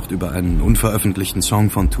aufgetaucht über einen unveröffentlichten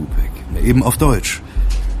Song von Tupac. Eben auf Deutsch.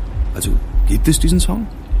 Also, gibt es diesen Song?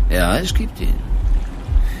 Ja, es gibt ihn.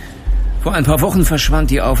 Vor ein paar Wochen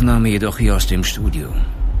verschwand die Aufnahme jedoch hier aus dem Studio.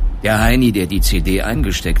 Der Heini, der die CD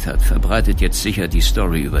eingesteckt hat, verbreitet jetzt sicher die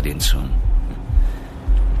Story über den Song.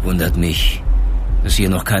 Wundert mich, dass hier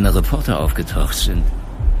noch keine Reporter aufgetaucht sind.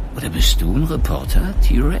 Oder bist du ein Reporter,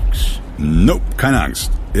 T-Rex? Nope, keine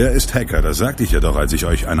Angst. Er ist Hacker, das sagte ich ja doch, als ich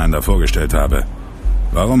euch einander vorgestellt habe.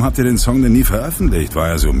 Warum habt ihr den Song denn nie veröffentlicht? War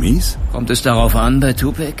er so mies? Kommt es darauf an bei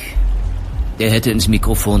Tupac? Der hätte ins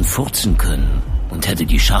Mikrofon furzen können und hätte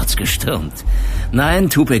die Charts gestürmt. Nein,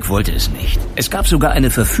 Tupac wollte es nicht. Es gab sogar eine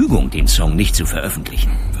Verfügung, den Song nicht zu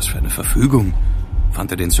veröffentlichen. Was für eine Verfügung?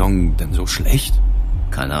 Fand er den Song denn so schlecht?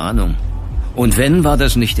 Keine Ahnung. Und wenn, war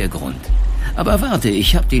das nicht der Grund. Aber warte,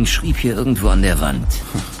 ich hab den Schrieb hier irgendwo an der Wand.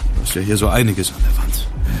 Du hast ja hier so einiges an der Wand.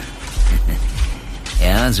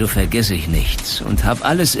 Ja, so vergesse ich nichts und hab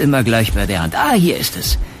alles immer gleich bei der Hand. Ah, hier ist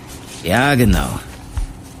es. Ja, genau.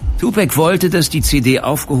 Tupac wollte, dass die CD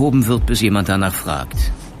aufgehoben wird, bis jemand danach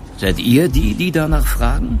fragt. Seid ihr die danach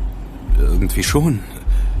fragen? Irgendwie schon.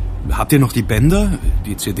 Habt ihr noch die Bänder?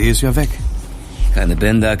 Die CD ist ja weg. Keine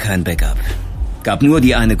Bänder, kein Backup. Gab nur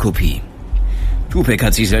die eine Kopie. Tupac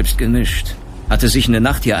hat sie selbst gemischt. Hatte sich eine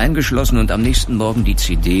Nacht hier eingeschlossen und am nächsten Morgen die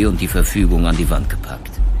CD und die Verfügung an die Wand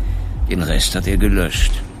gepackt. Den Rest hat er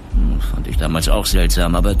gelöscht. Fand ich damals auch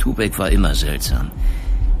seltsam, aber Tupac war immer seltsam.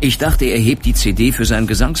 Ich dachte, er hebt die CD für seinen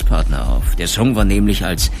Gesangspartner auf. Der Song war nämlich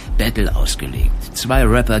als Battle ausgelegt. 2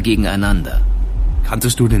 Rapper gegeneinander.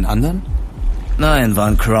 Kanntest du den anderen? Nein, war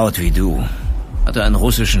ein Crowd wie du. Hatte einen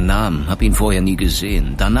russischen Namen, hab ihn vorher nie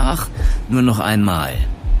gesehen. Danach nur noch einmal.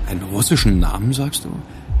 Einen russischen Namen, sagst du?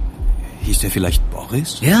 Hieß der vielleicht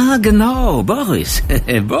Boris? Ja, genau, Boris.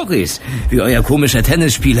 Boris, wie euer komischer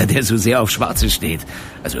Tennisspieler, der so sehr auf Schwarze steht.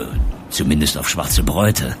 Also zumindest auf schwarze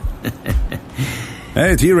Bräute.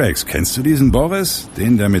 Hey T-Rex, kennst du diesen Boris,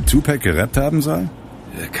 den der mit Tupac gerappt haben soll?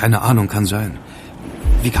 Keine Ahnung, kann sein.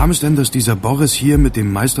 Wie kam es denn, dass dieser Boris hier mit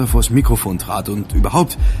dem Meister vors Mikrofon trat? Und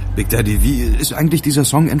überhaupt, Big Daddy, wie ist eigentlich dieser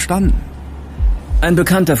Song entstanden? Ein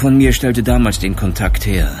Bekannter von mir stellte damals den Kontakt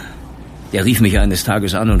her. Der rief mich eines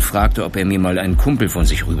Tages an und fragte, ob er mir mal einen Kumpel von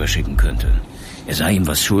sich rüberschicken könnte. Er sei ihm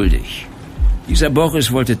was schuldig. Dieser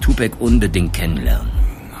Boris wollte Tupac unbedingt kennenlernen.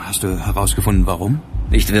 Hast du herausgefunden, warum?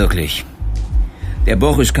 Nicht wirklich. Der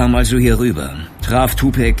Boris kam also hier rüber, traf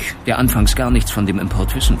Tupac, der anfangs gar nichts von dem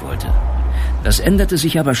Import wissen wollte. Das änderte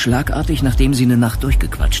sich aber schlagartig, nachdem sie eine Nacht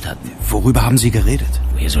durchgequatscht hatten. Worüber haben sie geredet?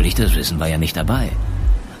 Woher soll ich das wissen, war ja nicht dabei.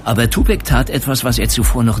 Aber Tupac tat etwas, was er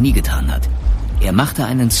zuvor noch nie getan hat. Er machte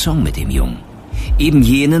einen Song mit dem Jungen. Eben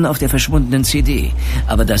jenen auf der verschwundenen CD.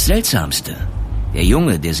 Aber das Seltsamste, der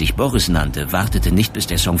Junge, der sich Boris nannte, wartete nicht, bis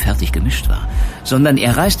der Song fertig gemischt war, sondern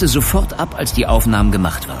er reiste sofort ab, als die Aufnahmen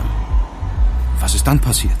gemacht waren. Was ist dann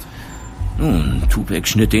passiert? Nun, Tupac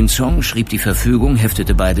schnitt den Song, schrieb die Verfügung,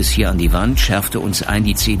 heftete beides hier an die Wand, schärfte uns ein,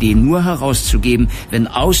 die CD nur herauszugeben, wenn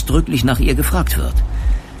ausdrücklich nach ihr gefragt wird.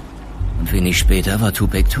 Und wenig später war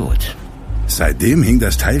Tupac tot. Seitdem hing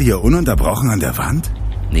das Teil hier ununterbrochen an der Wand?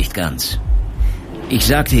 Nicht ganz. Ich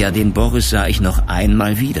sagte ja, den Boris sah ich noch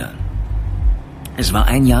einmal wieder. Es war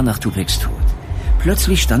 1 Jahr nach Tupacs Tod.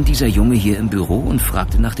 Plötzlich stand dieser Junge hier im Büro und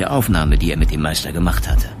fragte nach der Aufnahme, die er mit dem Meister gemacht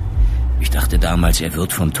hatte. Ich dachte damals, er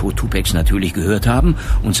wird vom Tod Tupacs natürlich gehört haben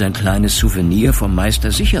und sein kleines Souvenir vom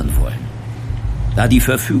Meister sichern wollen. Da die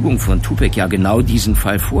Verfügung von Tupac ja genau diesen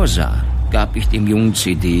Fall vorsah, gab ich dem Jungen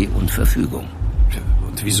CD und Verfügung.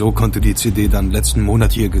 Und wieso konnte die CD dann letzten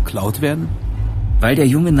Monat hier geklaut werden? Weil der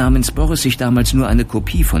Junge namens Boris sich damals nur eine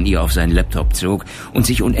Kopie von ihr auf seinen Laptop zog und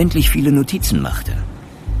sich unendlich viele Notizen machte.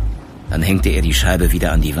 Dann hängte er die Scheibe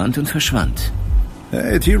wieder an die Wand und verschwand.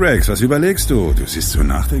 Hey T-Rex, was überlegst du? Du siehst so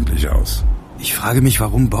nachdenklich aus. Ich frage mich,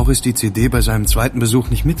 warum Boris die CD bei seinem zweiten Besuch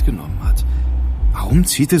nicht mitgenommen hat. Warum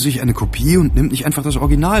zieht er sich eine Kopie und nimmt nicht einfach das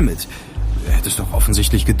Original mit? Er hätte es doch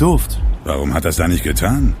offensichtlich gedurft. Warum hat er es da nicht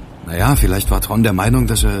getan? Naja, vielleicht war Tron der Meinung,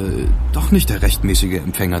 dass er doch nicht der rechtmäßige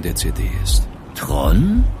Empfänger der CD ist.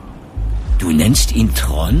 Tron? Du nennst ihn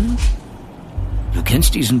Tron? Du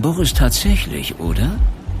kennst diesen Boris tatsächlich, oder?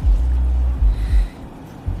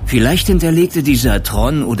 Vielleicht hinterlegte dieser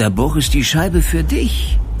Tron oder Boris die Scheibe für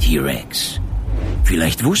dich, T-Rex.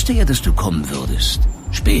 Vielleicht wusste er, dass du kommen würdest.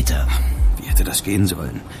 Später. Wie hätte das gehen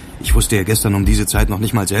sollen? Ich wusste ja gestern um diese Zeit noch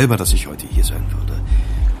nicht mal selber, dass ich heute hier sein würde.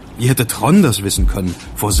 Wie hätte Tron das wissen können?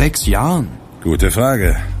 Vor 6 Jahren? Gute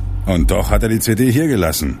Frage. Und doch hat er die CD hier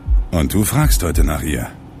gelassen. Und du fragst heute nach ihr.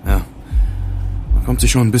 Ja. Man kommt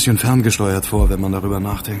sich schon ein bisschen ferngesteuert vor, wenn man darüber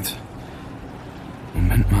nachdenkt.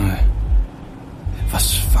 Moment mal.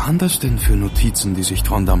 Was waren das denn für Notizen, die sich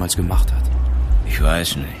Tron damals gemacht hat? Ich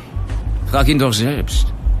weiß nicht. Frag ihn doch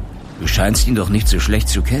selbst. Du scheinst ihn doch nicht so schlecht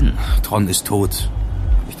zu kennen. Tron ist tot.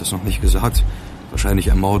 Hab ich das noch nicht gesagt? Wahrscheinlich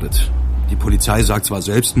ermordet. Die Polizei sagt zwar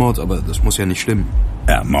Selbstmord, aber das muss ja nicht stimmen.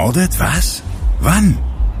 Ermordet? Was? Wann?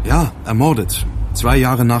 Ja, ermordet. 2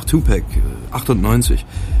 Jahre nach Tupac, 98.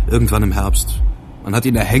 Irgendwann im Herbst. Man hat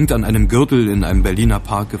ihn erhängt an einem Gürtel in einem Berliner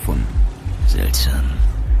Park gefunden. Seltsam.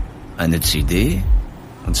 Eine CD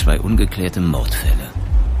und 2 ungeklärte Mordfälle.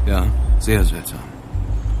 Ja, sehr seltsam.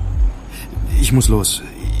 Ich muss los.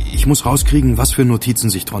 Ich muss rauskriegen, was für Notizen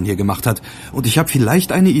sich Tron hier gemacht hat. Und ich habe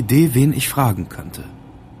vielleicht eine Idee, wen ich fragen könnte.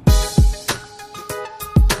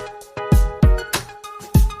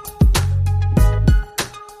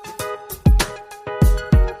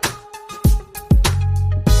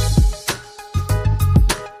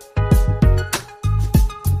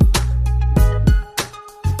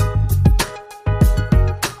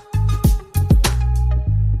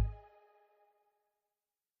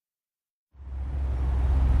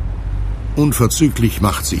 Unverzüglich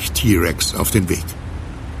macht sich T-Rex auf den Weg.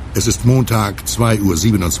 Es ist Montag,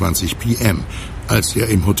 2:27 p.m., als er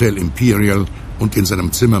im Hotel Imperial und in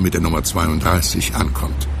seinem Zimmer mit der Nummer 32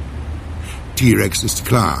 ankommt. T-Rex ist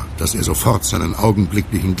klar, dass er sofort seinen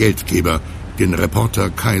augenblicklichen Geldgeber, den Reporter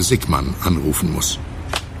Kai Sickmann, anrufen muss.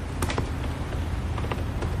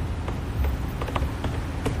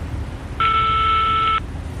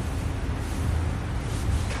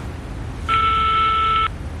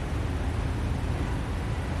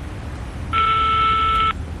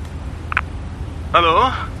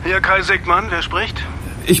 Hallo, hier Kai Sickmann, wer spricht?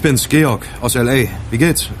 Ich bin's, Georg, aus L.A. Wie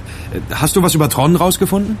geht's? Hast du was über Tron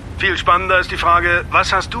rausgefunden? Viel spannender ist die Frage,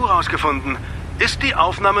 was hast du rausgefunden? Ist die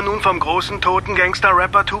Aufnahme nun vom großen toten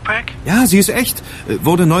Gangster-Rapper Tupac? Ja, sie ist echt.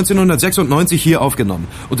 Wurde 1996 hier aufgenommen.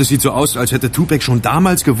 Und es sieht so aus, als hätte Tupac schon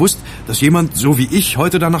damals gewusst, dass jemand so wie ich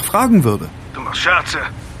heute danach fragen würde. Du machst Scherze.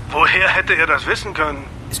 Woher hätte er das wissen können?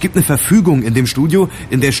 Es gibt eine Verfügung in dem Studio,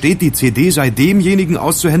 in der steht, die CD sei demjenigen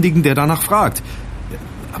auszuhändigen, der danach fragt.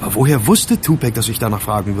 Aber woher wusste Tupac, dass ich danach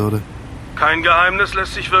fragen würde? Kein Geheimnis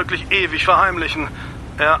lässt sich wirklich ewig verheimlichen.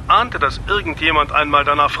 Er ahnte, dass irgendjemand einmal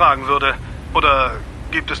danach fragen würde. Oder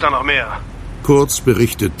gibt es da noch mehr? Kurz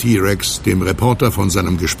berichtet T-Rex dem Reporter von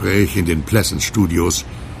seinem Gespräch in den Pleasant Studios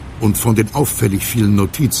und von den auffällig vielen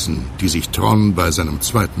Notizen, die sich Tron bei seinem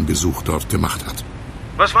zweiten Besuch dort gemacht hat.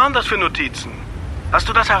 Was waren das für Notizen? Hast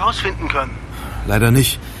du das herausfinden können? Leider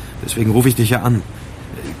nicht. Deswegen rufe ich dich ja an.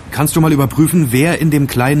 Kannst du mal überprüfen, wer in dem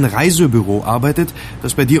kleinen Reisebüro arbeitet,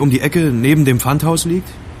 das bei dir um die Ecke neben dem Pfandhaus liegt?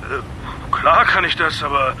 Klar kann ich das,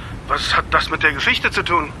 aber was hat das mit der Geschichte zu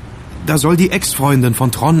tun? Da soll die Ex-Freundin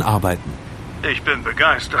von Tron arbeiten. Ich bin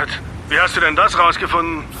begeistert. Wie hast du denn das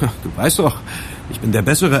rausgefunden? Du weißt doch, ich bin der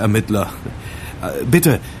bessere Ermittler.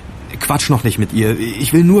 Bitte, quatsch noch nicht mit ihr.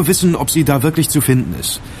 Ich will nur wissen, ob sie da wirklich zu finden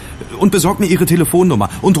ist. Und besorg mir ihre Telefonnummer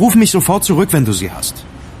und ruf mich sofort zurück, wenn du sie hast.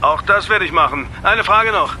 Auch das werde ich machen. Eine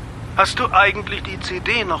Frage noch. Hast du eigentlich die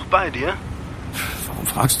CD noch bei dir? Warum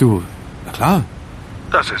fragst du? Na klar.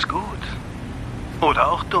 Das ist gut.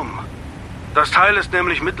 Oder auch dumm. Das Teil ist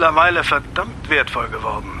nämlich mittlerweile verdammt wertvoll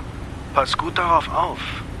geworden. Pass gut darauf auf.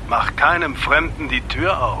 Mach keinem Fremden die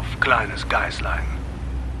Tür auf, kleines Geißlein.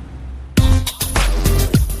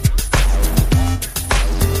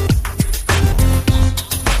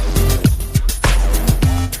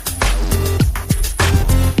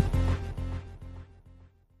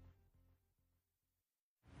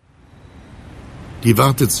 Die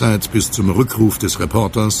Wartezeit bis zum Rückruf des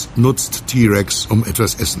Reporters nutzt T-Rex, um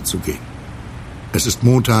etwas essen zu gehen. Es ist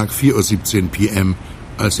Montag, 4:17 p.m.,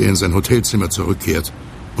 als er in sein Hotelzimmer zurückkehrt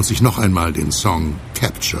und sich noch einmal den Song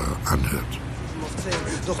Capture anhört.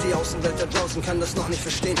 Doch die Außenwelt da draußen kann das noch nicht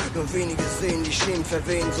verstehen. Nur wenige sehen, die Schemen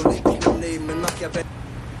verwehen. So lebt ich mein Leben in Machiavelli.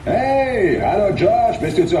 Hey, hallo George,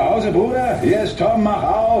 bist du zu Hause, Bruder? Hier ist Tom, mach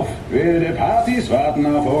auf. Wilde Partys warten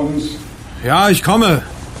auf uns. Ja, ich komme.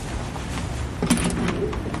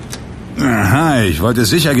 Aha, ich wollte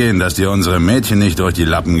sicher gehen, dass dir unsere Mädchen nicht durch die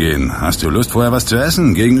Lappen gehen. Hast du Lust, vorher was zu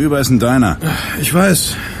essen? Gegenüber ist ein Diner. Ich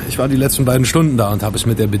weiß. Ich war die letzten 2 Stunden da und habe es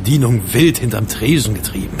mit der Bedienung wild hinterm Tresen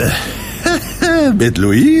getrieben. Mit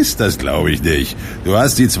Louise? Das glaube ich nicht. Du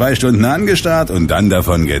hast sie 2 Stunden angestarrt und dann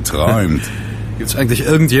davon geträumt. Gibt's eigentlich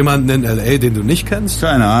irgendjemanden in L.A., den du nicht kennst?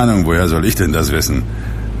 Keine Ahnung, woher soll ich denn das wissen?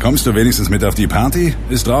 Kommst du wenigstens mit auf die Party?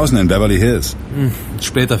 Ist draußen in Beverly Hills.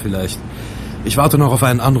 Später vielleicht. Ich warte noch auf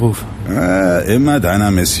einen Anruf. Immer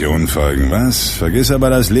deiner Mission folgen, was? Vergiss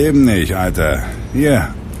aber das Leben nicht, Alter. Hier,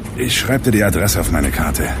 ich schreibe dir die Adresse auf meine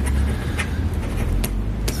Karte.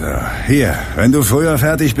 So, hier, wenn du früher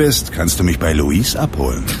fertig bist, kannst du mich bei Louise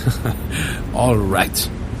abholen. All right.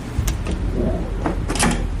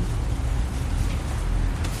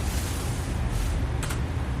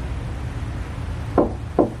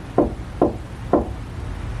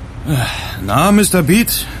 Na, Mr.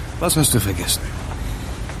 Beat, was hast du vergessen?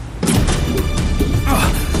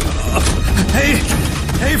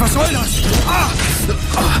 Hey, was soll das?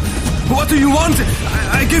 What do you want?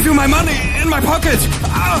 I give you my money in my pocket.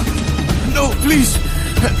 No, please.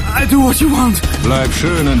 I'll do what you want. Bleib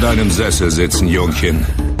schön in deinem Sessel sitzen, Jungchen.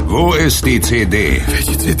 Wo ist die CD?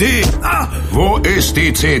 Welche CD? Wo ist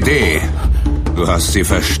die CD? Du hast sie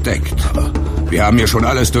versteckt. Wir haben hier schon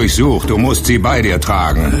alles durchsucht. Du musst sie bei dir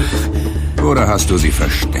tragen. Oder hast du sie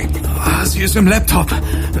versteckt? Sie ist im Laptop.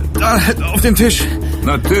 Da, auf dem Tisch.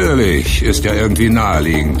 Natürlich, ist ja irgendwie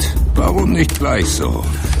naheliegend. Warum nicht gleich so?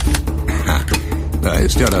 Da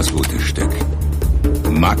ist ja das gute Stück.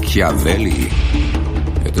 Machiavelli.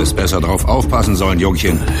 Hättest besser drauf aufpassen sollen,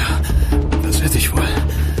 Jungchen. Ja, das hätte ich wohl.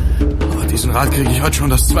 Aber diesen Rat kriege ich heute schon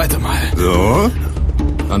das 2. Mal. So?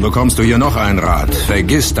 Dann bekommst du hier noch einen Rat.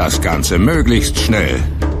 Vergiss das Ganze möglichst schnell.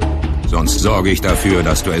 Sonst sorge ich dafür,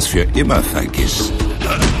 dass du es für immer vergisst.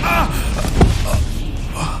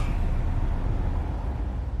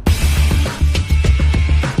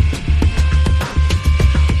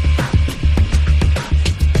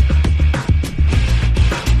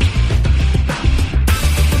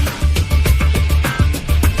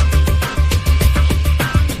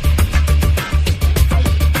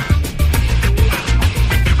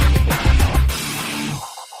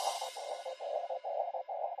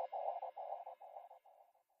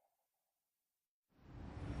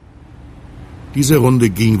 Diese Runde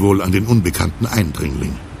ging wohl an den unbekannten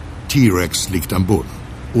Eindringling. T-Rex liegt am Boden,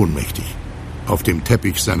 ohnmächtig, auf dem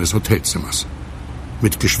Teppich seines Hotelzimmers,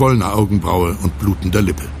 mit geschwollener Augenbraue und blutender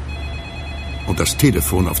Lippe. Und das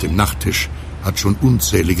Telefon auf dem Nachttisch hat schon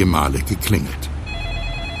unzählige Male geklingelt.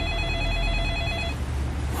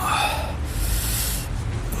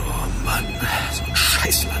 Oh Mann, so ein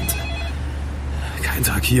Scheißland. Kein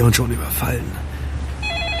Tag hier und schon überfallen.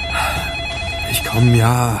 Ich komme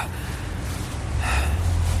ja...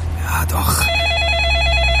 Ja, doch.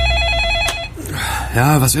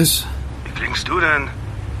 Ja, was ist? Wie klingst du denn?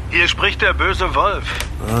 Hier spricht der böse Wolf.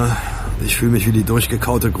 Ich fühle mich wie die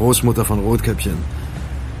durchgekaute Großmutter von Rotkäppchen.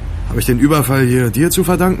 Habe ich den Überfall hier dir zu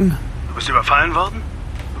verdanken? Du bist überfallen worden?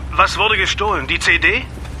 Was wurde gestohlen? Die CD?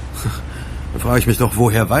 Da frage ich mich doch,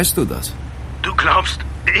 woher weißt du das? Du glaubst,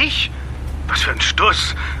 ich? Was für ein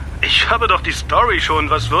Stuss. Ich habe doch die Story schon.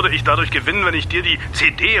 Was würde ich dadurch gewinnen, wenn ich dir die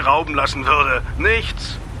CD rauben lassen würde?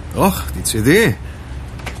 Nichts. Doch, die CD.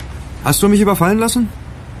 Hast du mich überfallen lassen?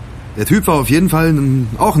 Der Typ war auf jeden Fall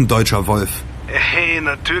auch ein deutscher Wolf. Hey,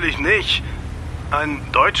 natürlich nicht. Ein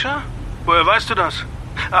Deutscher? Woher weißt du das?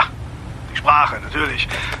 Ach, die Sprache, natürlich.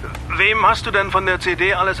 Wem hast du denn von der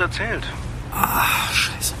CD alles erzählt?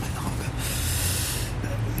 Scheiße, mein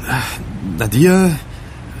Auge. Na dir,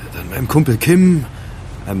 dann meinem Kumpel Kim,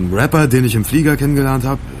 einem Rapper, den ich im Flieger kennengelernt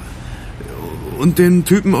habe, und den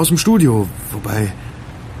Typen aus dem Studio. Wobei,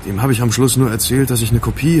 dem habe ich am Schluss nur erzählt, dass ich eine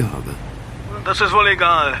Kopie habe. Das ist wohl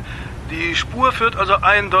egal. Die Spur führt also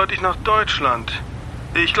eindeutig nach Deutschland.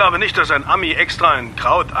 Ich glaube nicht, dass ein Ami extra ein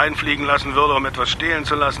Kraut einfliegen lassen würde, um etwas stehlen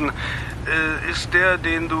zu lassen. Ist der,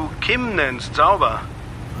 den du Kim nennst, sauber?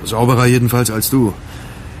 Sauberer jedenfalls als du.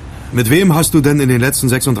 Mit wem hast du denn in den letzten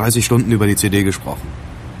 36 Stunden über die CD gesprochen?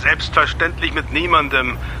 Selbstverständlich mit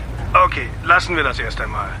niemandem. Okay, lassen wir das erst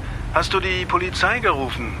einmal. Hast du die Polizei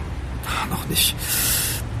gerufen? Noch nicht.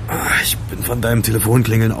 Ich bin von deinem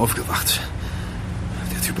Telefonklingeln aufgewacht.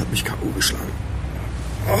 Der Typ hat mich K.O. geschlagen.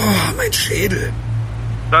 Oh, mein Schädel.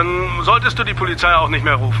 Dann solltest du die Polizei auch nicht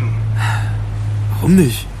mehr rufen. Warum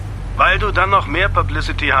nicht? Weil du dann noch mehr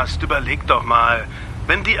Publicity hast. Überleg doch mal.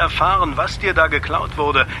 Wenn die erfahren, was dir da geklaut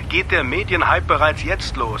wurde, geht der Medienhype bereits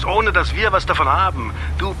jetzt los, ohne dass wir was davon haben.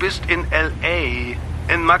 Du bist in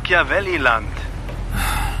L.A., in Machiavelli-Land. Ja,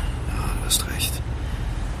 du hast recht.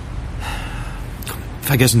 Komm,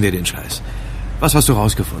 vergessen wir den Scheiß. Was hast du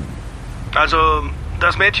rausgefunden? Also,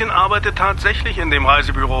 das Mädchen arbeitet tatsächlich in dem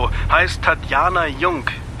Reisebüro. Heißt Tatjana Jung.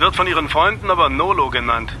 Wird von ihren Freunden aber Nolo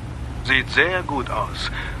genannt. Sieht sehr gut aus.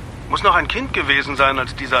 Muss noch ein Kind gewesen sein,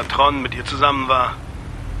 als dieser Tron mit ihr zusammen war.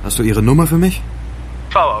 Hast du ihre Nummer für mich?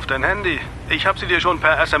 Schau auf dein Handy. Ich habe sie dir schon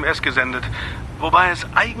per SMS gesendet. Wobei es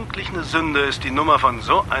eigentlich eine Sünde ist, die Nummer von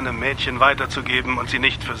so einem Mädchen weiterzugeben und sie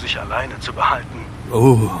nicht für sich alleine zu behalten.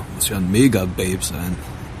 Oh, muss ja ein Mega-Babe sein.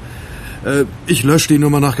 Ich lösche die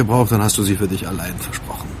Nummer nach Gebrauch, dann hast du sie für dich allein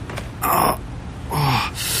versprochen.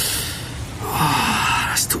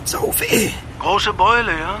 Das tut sau weh. Große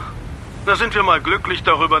Beule, ja? Da sind wir mal glücklich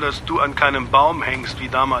darüber, dass du an keinem Baum hängst, wie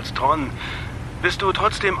damals Tron. Bist du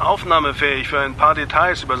trotzdem aufnahmefähig für ein paar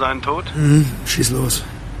Details über seinen Tod? Schieß los.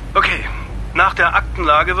 Okay, nach der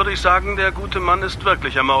Aktenlage würde ich sagen, der gute Mann ist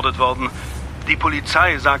wirklich ermordet worden. Die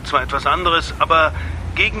Polizei sagt zwar etwas anderes, aber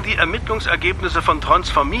gegen die Ermittlungsergebnisse von Trons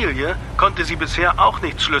Familie konnte sie bisher auch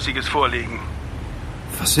nichts Schlüssiges vorlegen.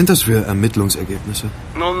 Was sind das für Ermittlungsergebnisse?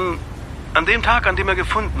 Nun, an dem Tag, an dem er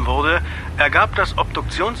gefunden wurde, ergab das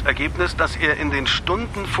Obduktionsergebnis, dass er in den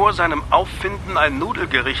Stunden vor seinem Auffinden ein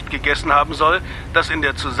Nudelgericht gegessen haben soll, das in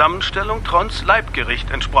der Zusammenstellung Trons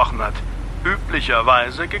Leibgericht entsprochen hat.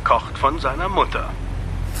 Üblicherweise gekocht von seiner Mutter.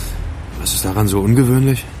 Was ist daran so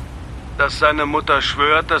ungewöhnlich? Dass seine Mutter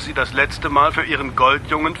schwört, dass sie das letzte Mal für ihren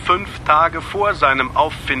Goldjungen 5 Tage vor seinem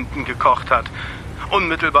Auffinden gekocht hat.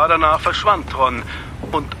 Unmittelbar danach verschwand Tron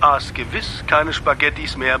und aß gewiss keine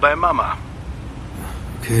Spaghettis mehr bei Mama.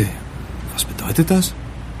 Okay, was bedeutet das?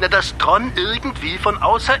 Na, dass Tron irgendwie von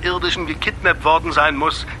Außerirdischen gekidnappt worden sein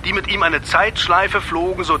muss, die mit ihm eine Zeitschleife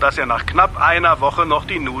flogen, sodass er nach knapp einer Woche noch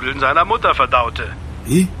die Nudeln seiner Mutter verdaute.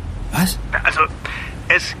 Wie? Was? Also,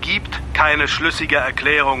 es gibt keine schlüssige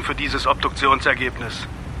Erklärung für dieses Obduktionsergebnis.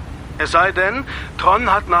 Es sei denn,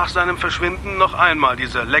 Tron hat nach seinem Verschwinden noch einmal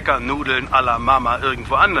diese leckeren Nudeln à la Mama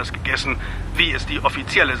irgendwo anders gegessen, wie es die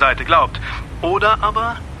offizielle Seite glaubt. Oder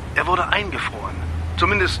aber er wurde eingefroren,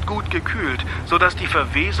 zumindest gut gekühlt, sodass die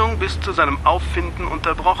Verwesung bis zu seinem Auffinden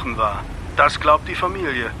unterbrochen war. Das glaubt die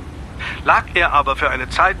Familie. Lag er aber für eine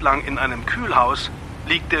Zeit lang in einem Kühlhaus,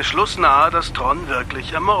 liegt der Schluss nahe, dass Tron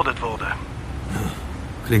wirklich ermordet wurde.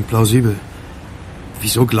 Klingt plausibel.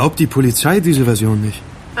 Wieso glaubt die Polizei diese Version nicht?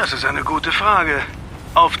 Das ist eine gute Frage,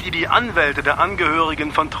 auf die die Anwälte der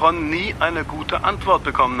Angehörigen von Tron nie eine gute Antwort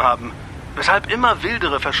bekommen haben, weshalb immer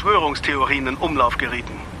wildere Verschwörungstheorien in Umlauf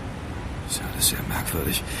gerieten. Das ist alles sehr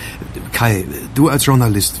merkwürdig. Kai, du als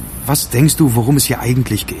Journalist, was denkst du, worum es hier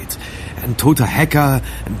eigentlich geht? Ein toter Hacker,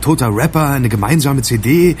 ein toter Rapper, eine gemeinsame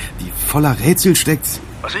CD, die voller Rätsel steckt?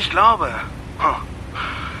 Was ich glaube?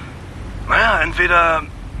 Naja, entweder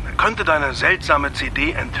könnte deine seltsame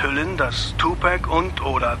CD enthüllen, dass Tupac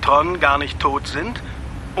und/oder Tron gar nicht tot sind,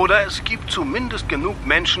 oder es gibt zumindest genug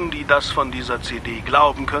Menschen, die das von dieser CD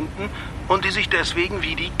glauben könnten und die sich deswegen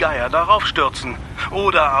wie die Geier darauf stürzen.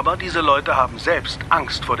 Oder aber diese Leute haben selbst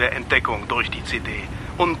Angst vor der Entdeckung durch die CD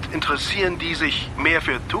und interessieren die sich mehr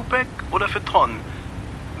für Tupac oder für Tron.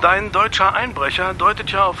 Dein deutscher Einbrecher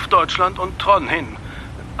deutet ja auf Deutschland und Tron hin.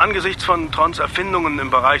 Angesichts von Trons Erfindungen im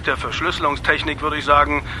Bereich der Verschlüsselungstechnik würde ich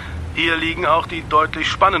sagen, hier liegen auch die deutlich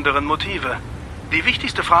spannenderen Motive. Die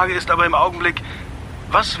wichtigste Frage ist aber im Augenblick,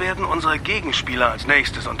 was werden unsere Gegenspieler als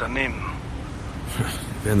nächstes unternehmen?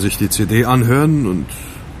 Werden sich die CD anhören und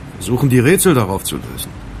versuchen, die Rätsel darauf zu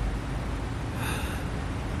lösen.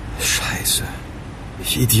 Scheiße.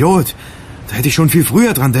 Ich Idiot. Da hätte ich schon viel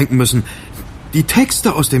früher dran denken müssen. Die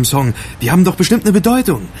Texte aus dem Song, die haben doch bestimmt eine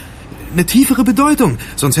Bedeutung. Eine tiefere Bedeutung.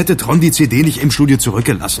 Sonst hätte Tron die CD nicht im Studio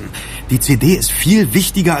zurückgelassen. Die CD ist viel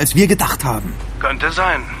wichtiger, als wir gedacht haben. Könnte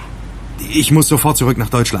sein. Ich muss sofort zurück nach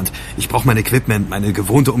Deutschland. Ich brauche mein Equipment, meine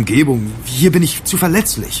gewohnte Umgebung. Hier bin ich zu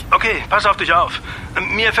verletzlich. Okay, pass auf dich auf.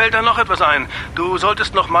 Mir fällt da noch etwas ein. Du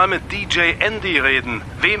solltest noch mal mit DJ Andy reden,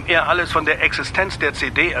 wem er alles von der Existenz der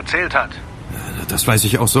CD erzählt hat. Das weiß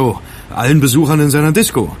ich auch so. Allen Besuchern in seiner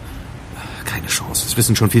Disco. Keine Chance, es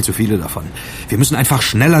wissen schon viel zu viele davon. Wir müssen einfach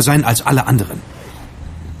schneller sein als alle anderen.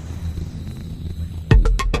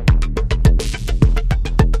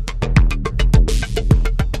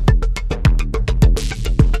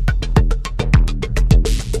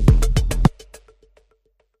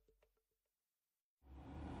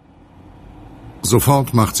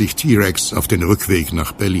 Sofort macht sich T-Rex auf den Rückweg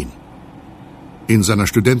nach Berlin. In seiner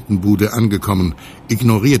Studentenbude angekommen,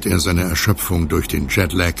 ignoriert er seine Erschöpfung durch den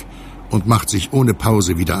Jetlag und macht sich ohne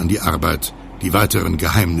Pause wieder an die Arbeit, die weiteren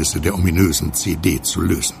Geheimnisse der ominösen CD zu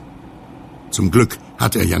lösen. Zum Glück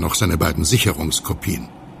hat er ja noch seine beiden Sicherungskopien.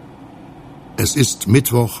 Es ist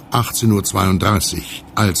Mittwoch 18:32 Uhr,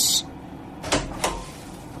 als...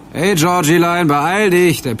 Hey Georgieline, beeil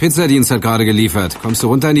dich, der Pizzadienst hat gerade geliefert. Kommst du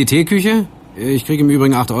runter in die Teeküche? Ich kriege im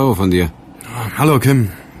Übrigen 8 Euro von dir. Hallo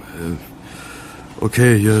Kim.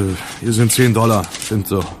 Okay, hier sind $10. Stimmt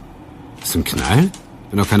so. Ist ein Knall? Ich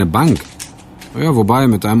bin doch keine Bank. Ja, wobei,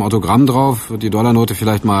 mit deinem Autogramm drauf wird die Dollarnote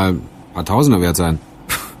vielleicht mal ein paar Tausender wert sein.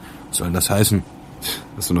 Was soll das heißen?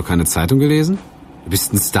 Hast du noch keine Zeitung gelesen? Du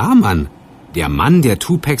bist ein Starmann. Der Mann, der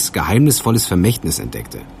Tupacs geheimnisvolles Vermächtnis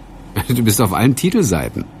entdeckte. Du bist auf allen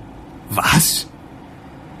Titelseiten. Was?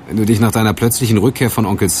 Wenn du dich nach deiner plötzlichen Rückkehr von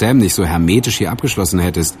Onkel Sam nicht so hermetisch hier abgeschlossen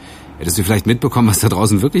hättest, hättest du vielleicht mitbekommen, was da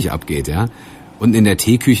draußen wirklich abgeht, ja? Unten in der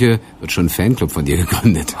Teeküche wird schon ein Fanclub von dir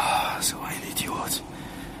gegründet. Oh, so ein Idiot.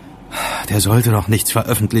 Der sollte doch nichts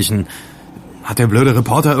veröffentlichen. Hat der blöde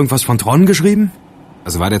Reporter irgendwas von Tron geschrieben?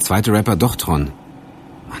 Also war der zweite Rapper doch Tron.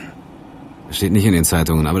 Mann. Das steht nicht in den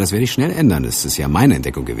Zeitungen, aber das werde ich schnell ändern. Das ist ja meine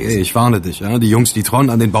Entdeckung gewesen. Hey, ich warne dich, ja? Die Jungs, die Tron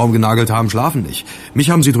an den Baum genagelt haben, schlafen nicht. Mich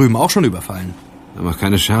haben sie drüben auch schon überfallen. Ja, mach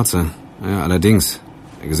keine Scherze. Ja, allerdings.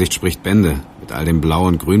 Dein Gesicht spricht Bände. Mit all dem Blau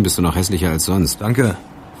und Grün bist du noch hässlicher als sonst. Danke.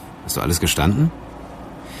 Hast du alles gestanden?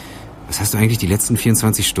 Was hast du eigentlich die letzten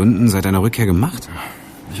 24 Stunden seit deiner Rückkehr gemacht?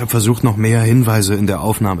 Ich habe versucht, noch mehr Hinweise in der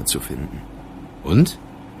Aufnahme zu finden. Und?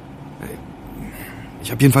 Ich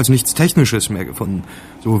habe jedenfalls nichts Technisches mehr gefunden.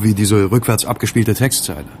 So wie diese rückwärts abgespielte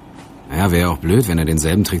Textzeile. Naja, wäre auch blöd, wenn er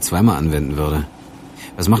denselben Trick zweimal anwenden würde.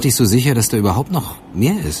 Was macht dich so sicher, dass da überhaupt noch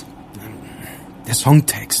mehr ist? Der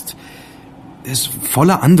Songtext. Der ist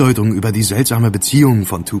voller Andeutungen über die seltsame Beziehung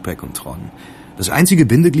von Tupac und Tron. Das einzige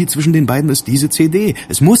Bindeglied zwischen den beiden ist diese CD.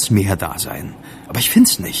 Es muss mehr da sein. Aber ich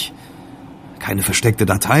find's nicht. Keine versteckte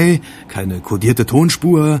Datei, keine kodierte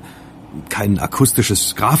Tonspur, kein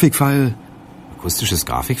akustisches Grafikfile. Akustisches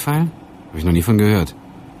Grafikfile? Habe ich noch nie von gehört.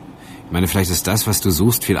 Ich meine, vielleicht ist das, was du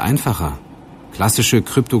suchst, viel einfacher. Klassische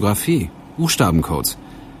Kryptographie, Buchstabencodes.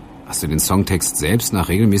 Hast du den Songtext selbst nach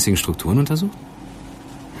regelmäßigen Strukturen untersucht?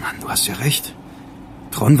 Mann, du hast ja recht.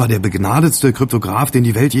 Tron war der begnadetste Kryptograph, den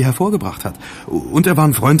die Welt je hervorgebracht hat. Und er war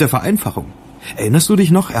ein Freund der Vereinfachung. Erinnerst du dich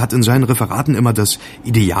noch? Er hat in seinen Referaten immer das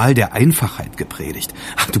Ideal der Einfachheit gepredigt.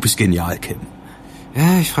 Ach, du bist genial, Kim.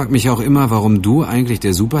 Ja, ich frage mich auch immer, warum du eigentlich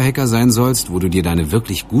der Superhacker sein sollst, wo du dir deine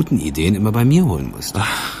wirklich guten Ideen immer bei mir holen musst.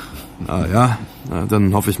 Na ja,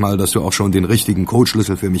 dann hoffe ich mal, dass du auch schon den richtigen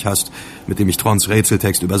Codeschlüssel für mich hast, mit dem ich Trons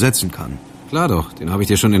Rätseltext übersetzen kann. Klar doch, den habe ich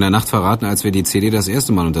dir schon in der Nacht verraten, als wir die CD das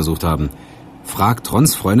erste Mal untersucht haben. Frag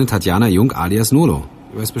Trons Freundin Tatjana Jung alias Nolo.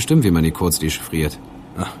 Du weißt bestimmt, wie man die Codes dechiffriert.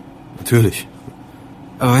 Ja, natürlich.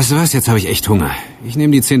 Aber weißt du was, jetzt habe ich echt Hunger. Ich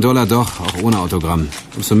nehme die $10 doch, auch ohne Autogramm.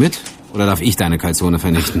 Kommst du mit? Oder darf ich deine Kalzone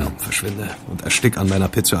vernichten? Ach, verschwinde und erstick an meiner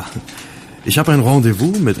Pizza. Ich habe ein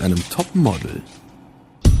Rendezvous mit einem Topmodel.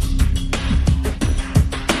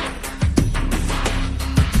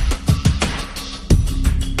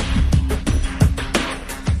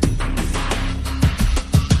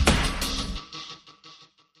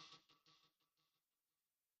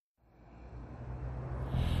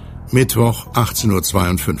 Mittwoch,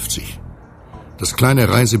 18:52 Uhr. Das kleine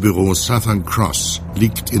Reisebüro Southern Cross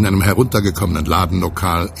liegt in einem heruntergekommenen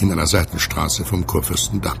Ladenlokal in einer Seitenstraße vom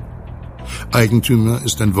Kurfürstendamm. Eigentümer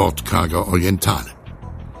ist ein wortkarger Orientale.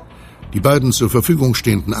 Die beiden zur Verfügung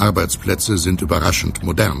stehenden Arbeitsplätze sind überraschend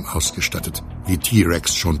modern ausgestattet, wie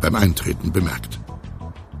T-Rex schon beim Eintreten bemerkt.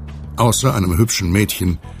 Außer einem hübschen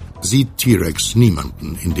Mädchen sieht T-Rex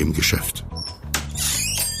niemanden in dem Geschäft.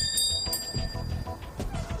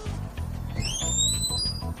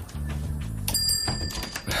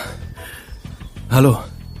 Hallo.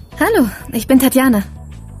 Hallo, ich bin Tatjana.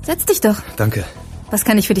 Setz dich doch. Danke. Was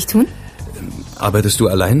kann ich für dich tun? Arbeitest du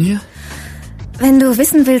allein hier? Wenn du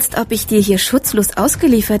wissen willst, ob ich dir hier schutzlos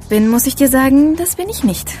ausgeliefert bin, muss ich dir sagen, das bin ich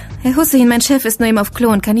nicht. Herr Hussein, mein Chef, ist nur eben auf Klo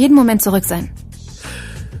und kann jeden Moment zurück sein.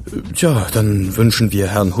 Tja, dann wünschen wir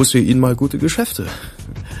Herrn Hussein mal gute Geschäfte.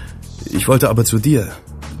 Ich wollte aber zu dir.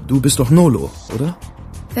 Du bist doch Nolo, oder?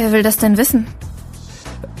 Wer will das denn wissen?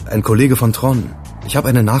 Ein Kollege von Tron. Ich habe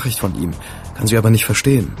eine Nachricht von ihm. Kann sie aber nicht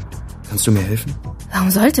verstehen. Kannst du mir helfen?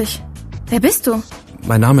 Warum sollte ich? Wer bist du?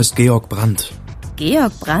 Mein Name ist Georg Brandt.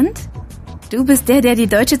 Georg Brandt? Du bist der die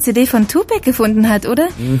deutsche CD von Tupac gefunden hat, oder?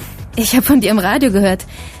 Ich habe von dir im Radio gehört.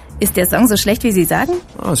 Ist der Song so schlecht, wie Sie sagen?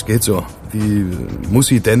 Es geht so. Wie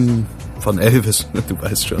Mussi denn von Elvis. Du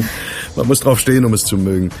weißt schon. Man muss drauf stehen, um es zu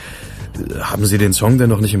mögen. Haben Sie den Song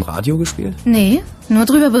denn noch nicht im Radio gespielt? Nee, nur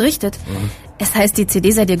drüber berichtet. Es heißt, die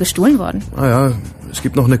CD sei dir gestohlen worden. Ja, es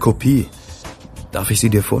gibt noch eine Kopie. Darf ich sie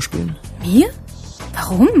dir vorspielen? Mir?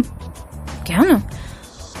 Warum? Gerne.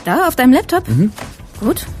 Da, auf deinem Laptop?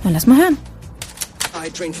 Gut, dann lass mal hören.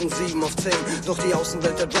 iTrain von 7 auf 10, doch die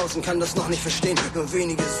Außenwelt da draußen kann das noch nicht verstehen. Nur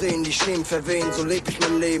wenige sehen, die stehen verwehen, so leb ich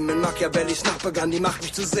mein Leben. In Machiavellis Nacht begann die Macht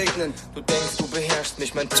mich zu segnen. Du denkst, du beherrschst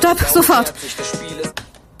mich, mein Stopp, sofort!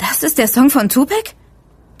 Das ist der Song von Tupac?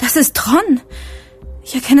 Das ist Tron.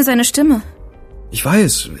 Ich erkenne seine Stimme. Ich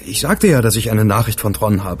weiß, ich sagte ja, dass ich eine Nachricht von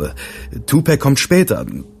Tron habe. Tupac kommt später.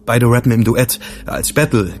 Beide rappen im Duett, als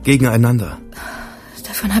Battle, gegeneinander.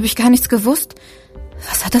 Davon habe ich gar nichts gewusst.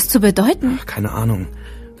 Was hat das zu bedeuten? Keine Ahnung.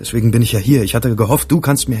 Deswegen bin ich ja hier. Ich hatte gehofft, du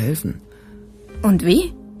kannst mir helfen. Und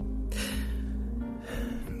wie?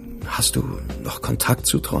 Hast du noch Kontakt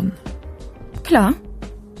zu Tron? Klar.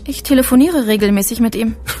 Ich telefoniere regelmäßig mit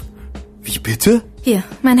ihm. Wie bitte? Hier,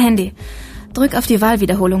 mein Handy. Drück auf die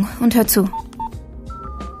Wahlwiederholung und hör zu.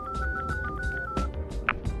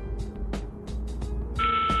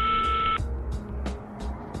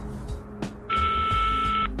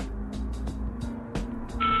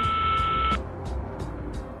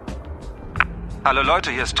 Hallo Leute,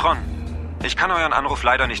 hier ist Tron. Ich kann euren Anruf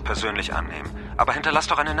leider nicht persönlich annehmen, aber hinterlasst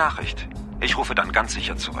doch eine Nachricht. Ich rufe dann ganz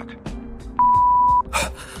sicher zurück.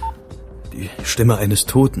 Die Stimme eines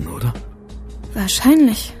Toten, oder?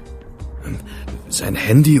 Wahrscheinlich. Sein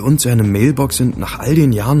Handy und seine Mailbox sind nach all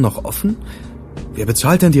den Jahren noch offen? Wer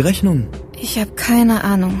bezahlt denn die Rechnung? Ich habe keine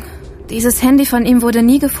Ahnung. Dieses Handy von ihm wurde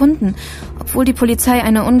nie gefunden, obwohl die Polizei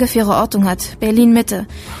eine ungefähre Ortung hat, Berlin-Mitte.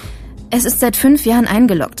 Es ist seit 5 Jahren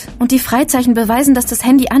eingeloggt und die Freizeichen beweisen, dass das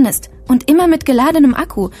Handy an ist und immer mit geladenem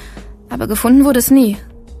Akku. Aber gefunden wurde es nie.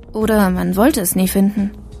 Oder man wollte es nie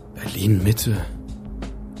finden. Berlin-Mitte.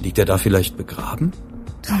 Liegt er da vielleicht begraben?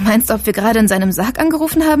 Du meinst, ob wir gerade in seinem Sarg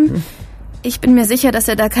angerufen haben? Ich bin mir sicher, dass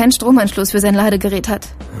er da keinen Stromanschluss für sein Ladegerät hat.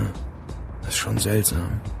 Das ist schon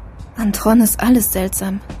seltsam. An Tron ist alles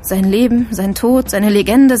seltsam. Sein Leben, sein Tod, seine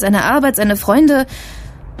Legende, seine Arbeit, seine Freunde.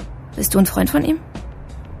 Bist du ein Freund von ihm?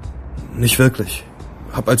 Nicht wirklich.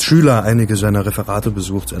 Hab als Schüler einige seiner Referate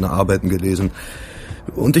besucht, seine Arbeiten gelesen.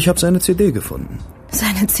 Und ich habe seine CD gefunden.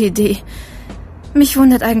 Seine CD? Mich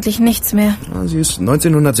wundert eigentlich nichts mehr. Ja, sie ist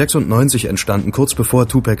 1996 entstanden, kurz bevor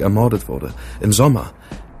Tupac ermordet wurde. Im Sommer.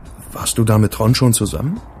 Warst du da mit Tron schon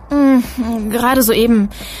zusammen? Gerade soeben.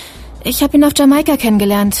 Ich habe ihn auf Jamaika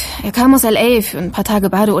kennengelernt. Er kam aus L.A. für ein paar Tage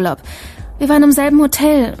Badeurlaub. Wir waren im selben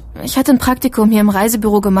Hotel. Ich hatte ein Praktikum hier im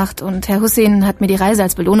Reisebüro gemacht und Herr Hussein hat mir die Reise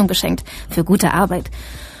als Belohnung geschenkt. Für gute Arbeit.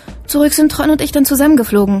 Zurück sind Tron und ich dann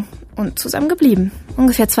zusammengeflogen. Und zusammengeblieben.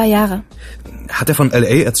 Ungefähr 2 Jahre. Hat er von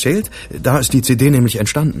L.A. erzählt? Da ist die CD nämlich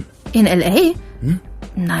entstanden. In L.A.?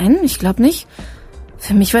 Nein, ich glaube nicht.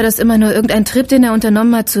 Für mich war das immer nur irgendein Trip, den er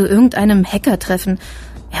unternommen hat zu irgendeinem Hacker-Treffen.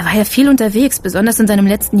 Er war ja viel unterwegs, besonders in seinem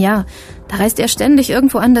letzten Jahr. Da reiste er ständig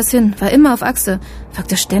irgendwo anders hin, war immer auf Achse,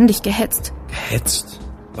 wirkte ständig gehetzt. Gehetzt?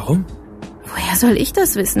 Warum? Woher soll ich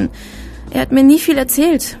das wissen? Er hat mir nie viel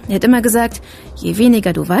erzählt. Er hat immer gesagt, je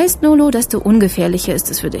weniger du weißt, Nolo, desto ungefährlicher ist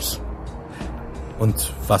es für dich.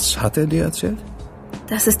 Und was hat er dir erzählt?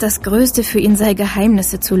 Dass es das Größte für ihn sei,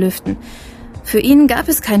 Geheimnisse zu lüften. Für ihn gab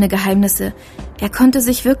es keine Geheimnisse. Er konnte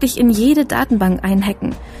sich wirklich in jede Datenbank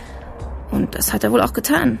einhacken. Und das hat er wohl auch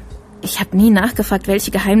getan. Ich habe nie nachgefragt,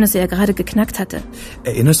 welche Geheimnisse er gerade geknackt hatte.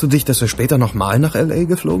 Erinnerst du dich, dass er später nochmal nach L.A.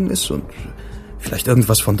 geflogen ist und vielleicht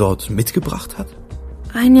irgendwas von dort mitgebracht hat?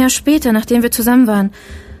 1 Jahr später, nachdem wir zusammen waren.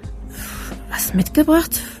 Was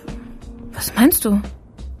mitgebracht? Was meinst du?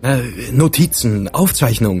 Notizen,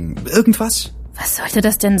 Aufzeichnungen, irgendwas? Was sollte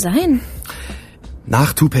das denn sein?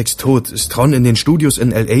 Nach Tupacs Tod ist Tron in den Studios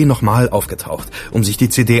in L.A. nochmal aufgetaucht, um sich die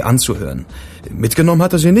CD anzuhören. Mitgenommen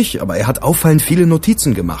hat er sie nicht, aber er hat auffallend viele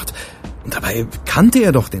Notizen gemacht. Und dabei kannte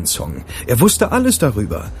er doch den Song. Er wusste alles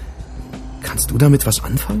darüber. Kannst du damit was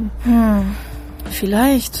anfangen?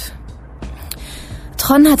 Vielleicht.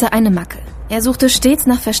 Tron hatte eine Macke. Er suchte stets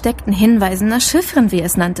nach versteckten Hinweisen, nach Chiffren, wie er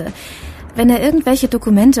es nannte. Wenn er irgendwelche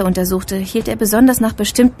Dokumente untersuchte, hielt er besonders nach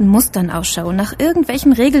bestimmten Mustern Ausschau, nach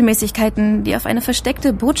irgendwelchen Regelmäßigkeiten, die auf eine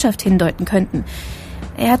versteckte Botschaft hindeuten könnten.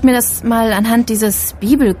 Er hat mir das mal anhand dieses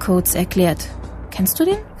Bibelcodes erklärt. Kennst du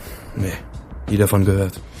den? Nee, nie davon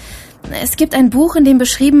gehört. Es gibt ein Buch, in dem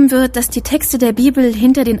beschrieben wird, dass die Texte der Bibel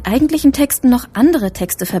hinter den eigentlichen Texten noch andere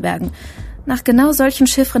Texte verbergen. Nach genau solchen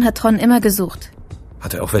Chiffren hat Tron immer gesucht.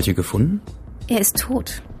 Hat er auch welche gefunden? Er ist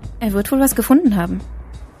tot. Er wird wohl was gefunden haben.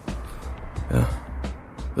 Ja,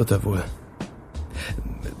 wird er wohl.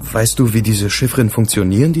 Weißt du, wie diese Chiffren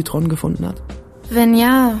funktionieren, die Tron gefunden hat? Wenn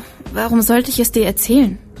ja, warum sollte ich es dir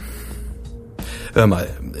erzählen? Hör mal,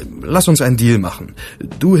 lass uns einen Deal machen.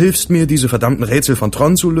 Du hilfst mir, diese verdammten Rätsel von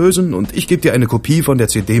Tron zu lösen und ich gebe dir eine Kopie von der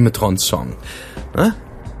CD mit Trons Song. Na?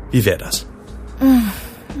 Wie wäre das?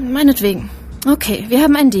 Meinetwegen. Okay, wir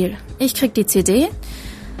haben einen Deal. Ich krieg die CD,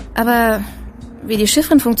 aber wie die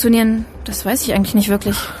Chiffren funktionieren, das weiß ich eigentlich nicht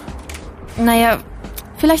wirklich. Naja,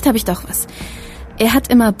 vielleicht habe ich doch was. Er hat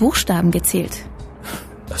immer Buchstaben gezählt.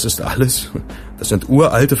 Das ist alles? Das sind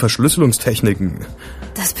uralte Verschlüsselungstechniken.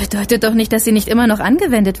 Das bedeutet doch nicht, dass sie nicht immer noch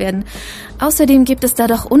angewendet werden. Außerdem gibt es da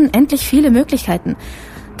doch unendlich viele Möglichkeiten.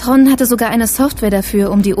 Tron hatte sogar eine Software dafür,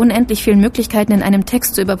 um die unendlich vielen Möglichkeiten in einem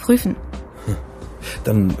Text zu überprüfen.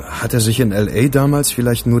 Dann hat er sich in L.A. damals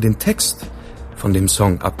vielleicht nur den Text von dem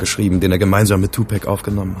Song abgeschrieben, den er gemeinsam mit Tupac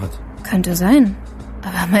aufgenommen hat. Könnte sein.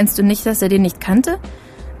 Aber meinst du nicht, dass er den nicht kannte?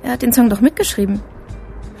 Er hat den Song doch mitgeschrieben.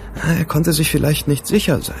 Er konnte sich vielleicht nicht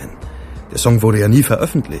sicher sein. Der Song wurde ja nie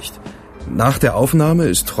veröffentlicht. Nach der Aufnahme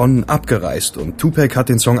ist Tron abgereist und Tupac hat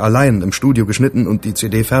den Song allein im Studio geschnitten und die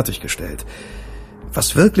CD fertiggestellt.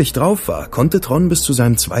 Was wirklich drauf war, konnte Tron bis zu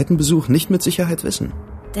seinem 2. Besuch nicht mit Sicherheit wissen.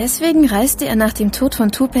 Deswegen reiste er nach dem Tod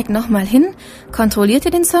von Tupac nochmal hin, kontrollierte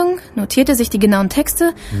den Song, notierte sich die genauen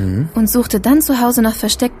Texte und suchte dann zu Hause nach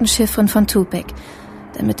versteckten Chiffren von Tupac.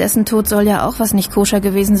 Denn mit dessen Tod soll ja auch was nicht koscher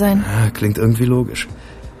gewesen sein. Ja, klingt irgendwie logisch.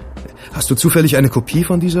 Hast du zufällig eine Kopie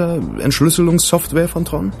von dieser Entschlüsselungssoftware von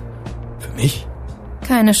Tron? Für mich?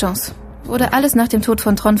 Keine Chance. Wurde alles nach dem Tod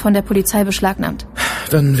von Tron von der Polizei beschlagnahmt.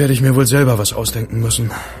 Dann werde ich mir wohl selber was ausdenken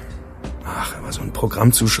müssen. Ach, aber so ein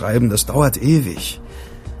Programm zu schreiben, das dauert ewig.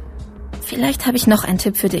 Vielleicht habe ich noch einen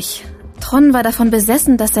Tipp für dich. Tron war davon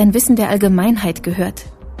besessen, dass sein Wissen der Allgemeinheit gehört.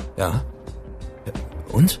 Ja?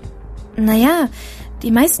 Und? Naja,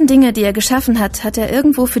 die meisten Dinge, die er geschaffen hat, hat er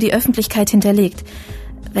irgendwo für die Öffentlichkeit hinterlegt.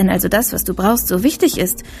 Wenn also das, was du brauchst, so wichtig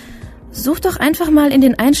ist, such doch einfach mal in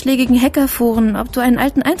den einschlägigen Hackerforen, ob du einen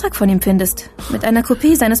alten Eintrag von ihm findest. Mit einer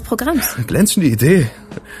Kopie seines Programms. Glänzende Idee.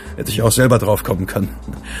 Hätte ich auch selber drauf kommen können.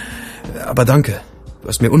 Aber danke. Du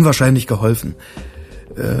hast mir unwahrscheinlich geholfen.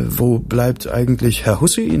 Wo bleibt eigentlich Herr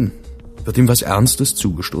Hussein? Wird ihm was Ernstes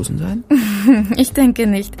zugestoßen sein? Ich denke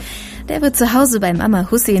nicht. Der wird zu Hause bei Mama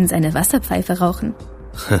Hussein seine Wasserpfeife rauchen.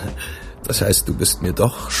 Das heißt, du bist mir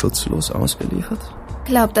doch schutzlos ausgeliefert?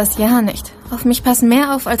 Glaub das ja nicht. Auf mich passen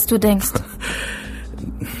mehr auf, als du denkst.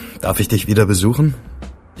 Darf ich dich wieder besuchen?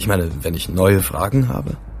 Ich meine, wenn ich neue Fragen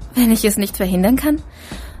habe? Wenn ich es nicht verhindern kann?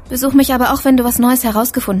 Besuch mich aber auch, wenn du was Neues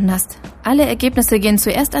herausgefunden hast. Alle Ergebnisse gehen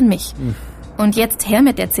zuerst an mich. Und jetzt her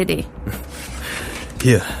mit der CD.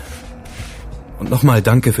 Hier. Und nochmal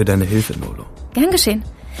danke für deine Hilfe, Nolo. Gern geschehen.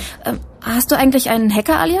 Hast du eigentlich einen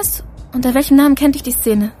Hacker-Alias? Unter welchem Namen kennt dich die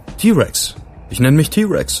Szene? T-Rex. Ich nenne mich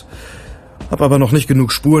T-Rex. Hab aber noch nicht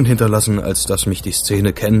genug Spuren hinterlassen, als dass mich die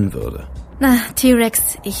Szene kennen würde. Na,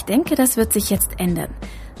 T-Rex, ich denke, das wird sich jetzt ändern.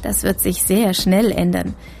 Das wird sich sehr schnell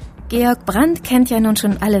ändern. Georg Brandt kennt ja nun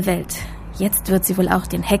schon alle Welt. Jetzt wird sie wohl auch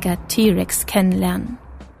den Hacker T-Rex kennenlernen.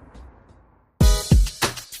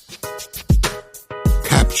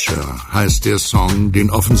 Capture heißt der Song, den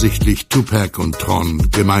offensichtlich Tupac und Tron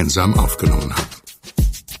gemeinsam aufgenommen haben.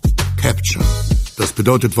 Capture, das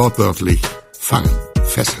bedeutet wortwörtlich fangen,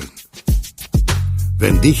 fesseln.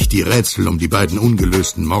 Wenn dich die Rätsel um die beiden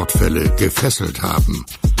ungelösten Mordfälle gefesselt haben,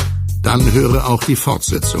 dann höre auch die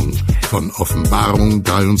Fortsetzung von Offenbarung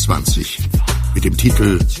 23 mit dem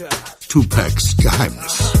Titel Tupacs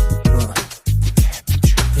Geheimnis.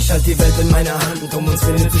 Ich halte die Welt in meiner Hand, um uns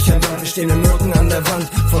findet sich ein Wand. Wir stehen im Nirken an der Wand,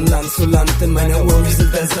 von Land zu Land. In meiner Uhr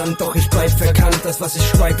rieselt der Sand, doch ich bleib verkannt. Das, was ich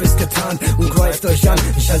schreib, ist getan und greift euch an.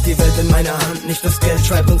 Ich halte die Welt in meiner Hand, nicht das Geld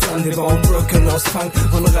schreibt uns an. Wir bauen Brücken aus Fang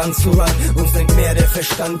und Rand zu Rand. Uns denkt mehr der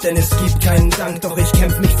Verstand, denn es gibt keinen Dank. Doch ich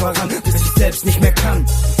kämpf mich voran, bis ich selbst nicht mehr kann.